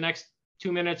connection for the next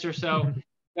 2 minutes or so,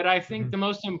 but I think the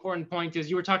most important point is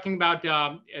you were talking about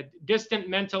a distant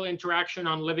mental interaction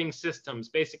on living systems,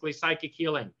 basically psychic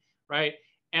healing, right?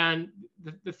 And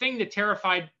the thing that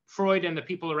terrified Freud and the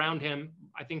people around him,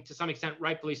 I think to some extent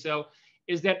rightfully so,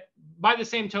 is that by the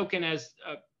same token as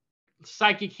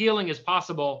psychic healing is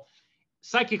possible,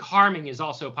 psychic harming is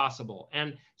also possible.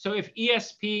 And so if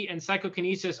ESP and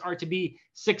psychokinesis are to be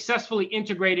successfully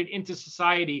integrated into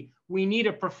society, we need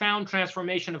a profound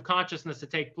transformation of consciousness to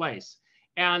take place.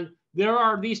 And there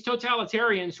are these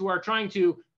totalitarians who are trying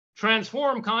to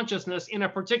transform consciousness in a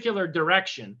particular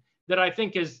direction that I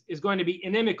think is going to be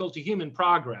inimical to human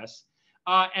progress.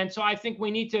 And so I think we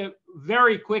need to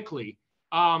very quickly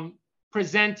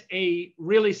present a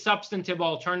really substantive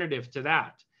alternative to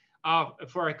that.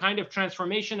 For a kind of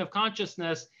transformation of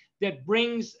consciousness that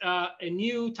brings a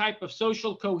new type of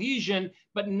social cohesion,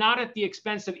 but not at the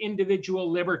expense of individual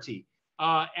liberty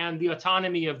and the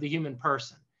autonomy of the human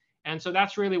person. And so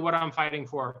that's really what I'm fighting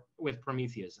for with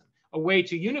Prometheism, a way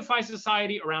to unify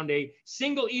society around a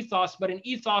single ethos, but an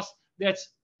ethos that's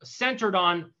centered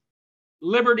on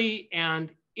liberty and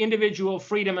individual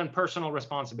freedom and personal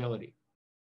responsibility.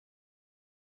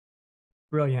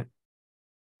 Brilliant.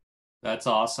 That's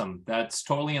awesome. That's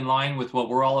totally in line with what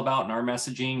we're all about in our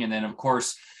messaging. And then, of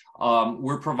course,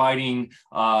 we're providing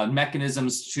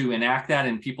mechanisms to enact that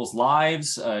in people's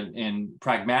lives and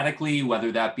pragmatically,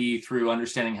 whether that be through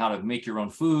understanding how to make your own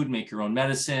food, make your own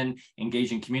medicine,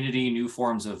 engage in community, new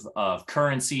forms of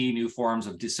currency, new forms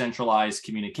of decentralized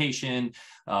communication,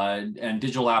 and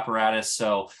digital apparatus.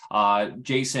 So,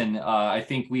 Jason, I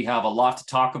think we have a lot to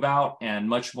talk about and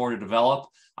much more to develop.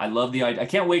 I love the idea. I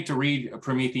can't wait to read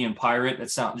Promethean Pirate.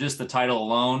 It sounds, just the title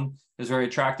alone is very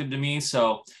attractive to me.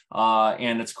 So,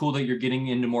 and it's cool that you're getting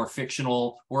into more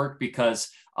fictional work because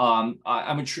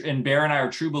and Bear and I are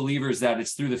true believers that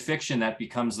it's through the fiction that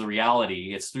becomes the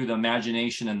reality. It's through the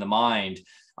imagination and the mind.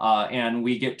 And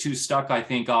we get too stuck, I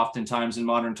think, oftentimes in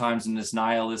modern times in this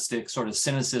nihilistic sort of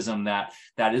cynicism that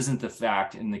isn't the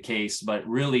fact in the case, but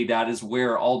really that is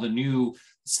where all the new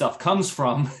stuff comes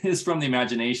from, is from the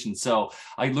imagination. So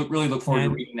I really look forward to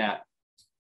reading that.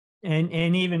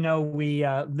 And even though we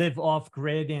live off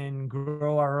grid and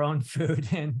grow our own food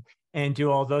and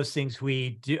do all those things,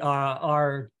 we do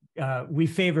we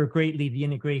favor greatly the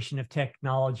integration of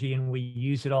technology, and we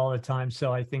use it all the time.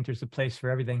 So I think there's a place for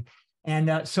everything.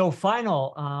 And so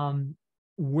final,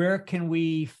 where can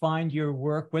we find your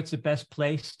work? What's the best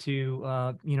place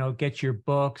to get your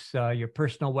books, your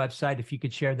personal website, if you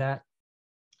could share that?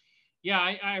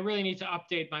 Yeah, I really need to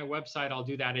update my website. I'll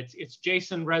do that. It's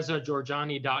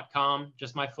jasonrezajorjani.com,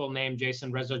 just my full name,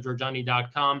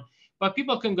 jasonrezajorjani.com. But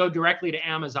people can go directly to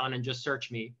Amazon and just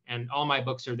search me, and all my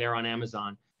books are there on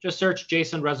Amazon. Just search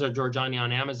Jason Reza Jorjani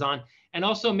on Amazon. And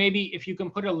also maybe if you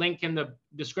can put a link in the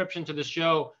description to the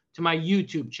show to my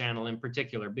YouTube channel in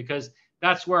particular, because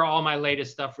that's where all my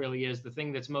latest stuff really is. The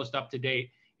thing that's most up to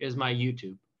date is my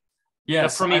YouTube.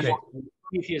 Yes,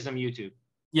 Prometheism YouTube.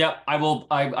 Yeah, I will.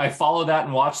 I follow that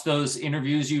and watch those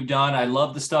interviews you've done. I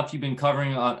love the stuff you've been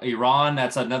covering on Iran.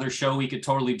 That's another show we could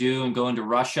totally do, and go into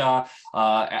Russia.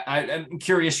 I'm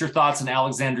curious your thoughts on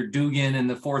Alexander Dugin and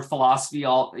the fourth philosophy.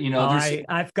 I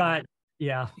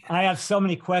have so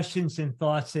many questions and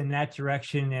thoughts in that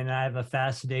direction, and I have a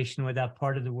fascination with that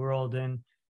part of the world and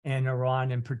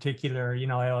Iran in particular.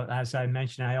 As I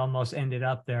mentioned, I almost ended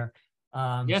up there.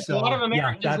 Yes, so, a lot of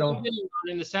Americans lived in Iran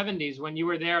in the 70s. When you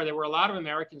were there were a lot of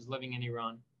Americans living in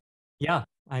Iran. Yeah,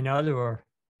 I know there were.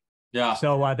 Yeah.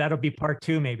 So that'll be part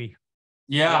 2, maybe.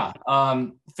 Yeah.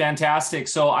 Fantastic.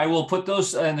 So I will put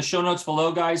those in the show notes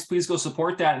below, guys. Please go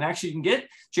support that. And actually, you can get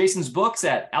Jason's books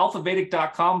at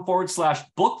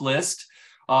alphavedic.com/book list.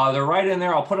 They're right in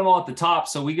there. I'll put them all at the top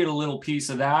so we get a little piece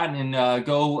of that, and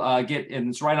and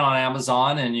it's right on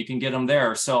Amazon, and you can get them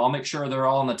there. So I'll make sure they're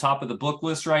all on the top of the book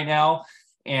list right now.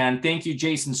 And thank you,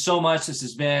 Jason, so much. This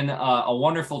has been a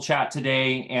wonderful chat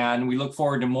today, and we look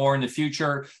forward to more in the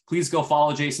future. Please go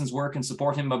follow Jason's work and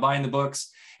support him by buying the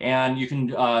books. And you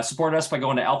can support us by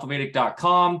going to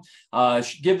alphavedic.com.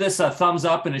 Give this a thumbs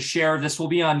up and a share. This will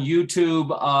be on YouTube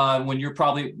when you're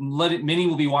many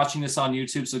will be watching this on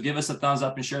YouTube. So give us a thumbs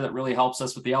up and share. That really helps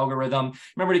us with the algorithm.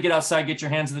 Remember to get outside, get your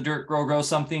hands in the dirt, grow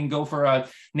something, go for a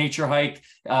nature hike.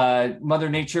 Mother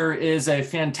Nature is a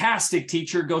fantastic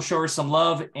teacher. Go show her some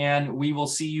love, and we will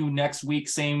see you next week.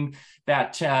 Same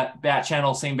bat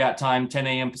channel, same bat time, 10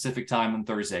 a.m. Pacific time on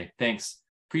Thursday. Thanks.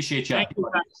 Appreciate you. Thank you.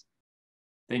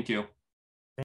 Thank you.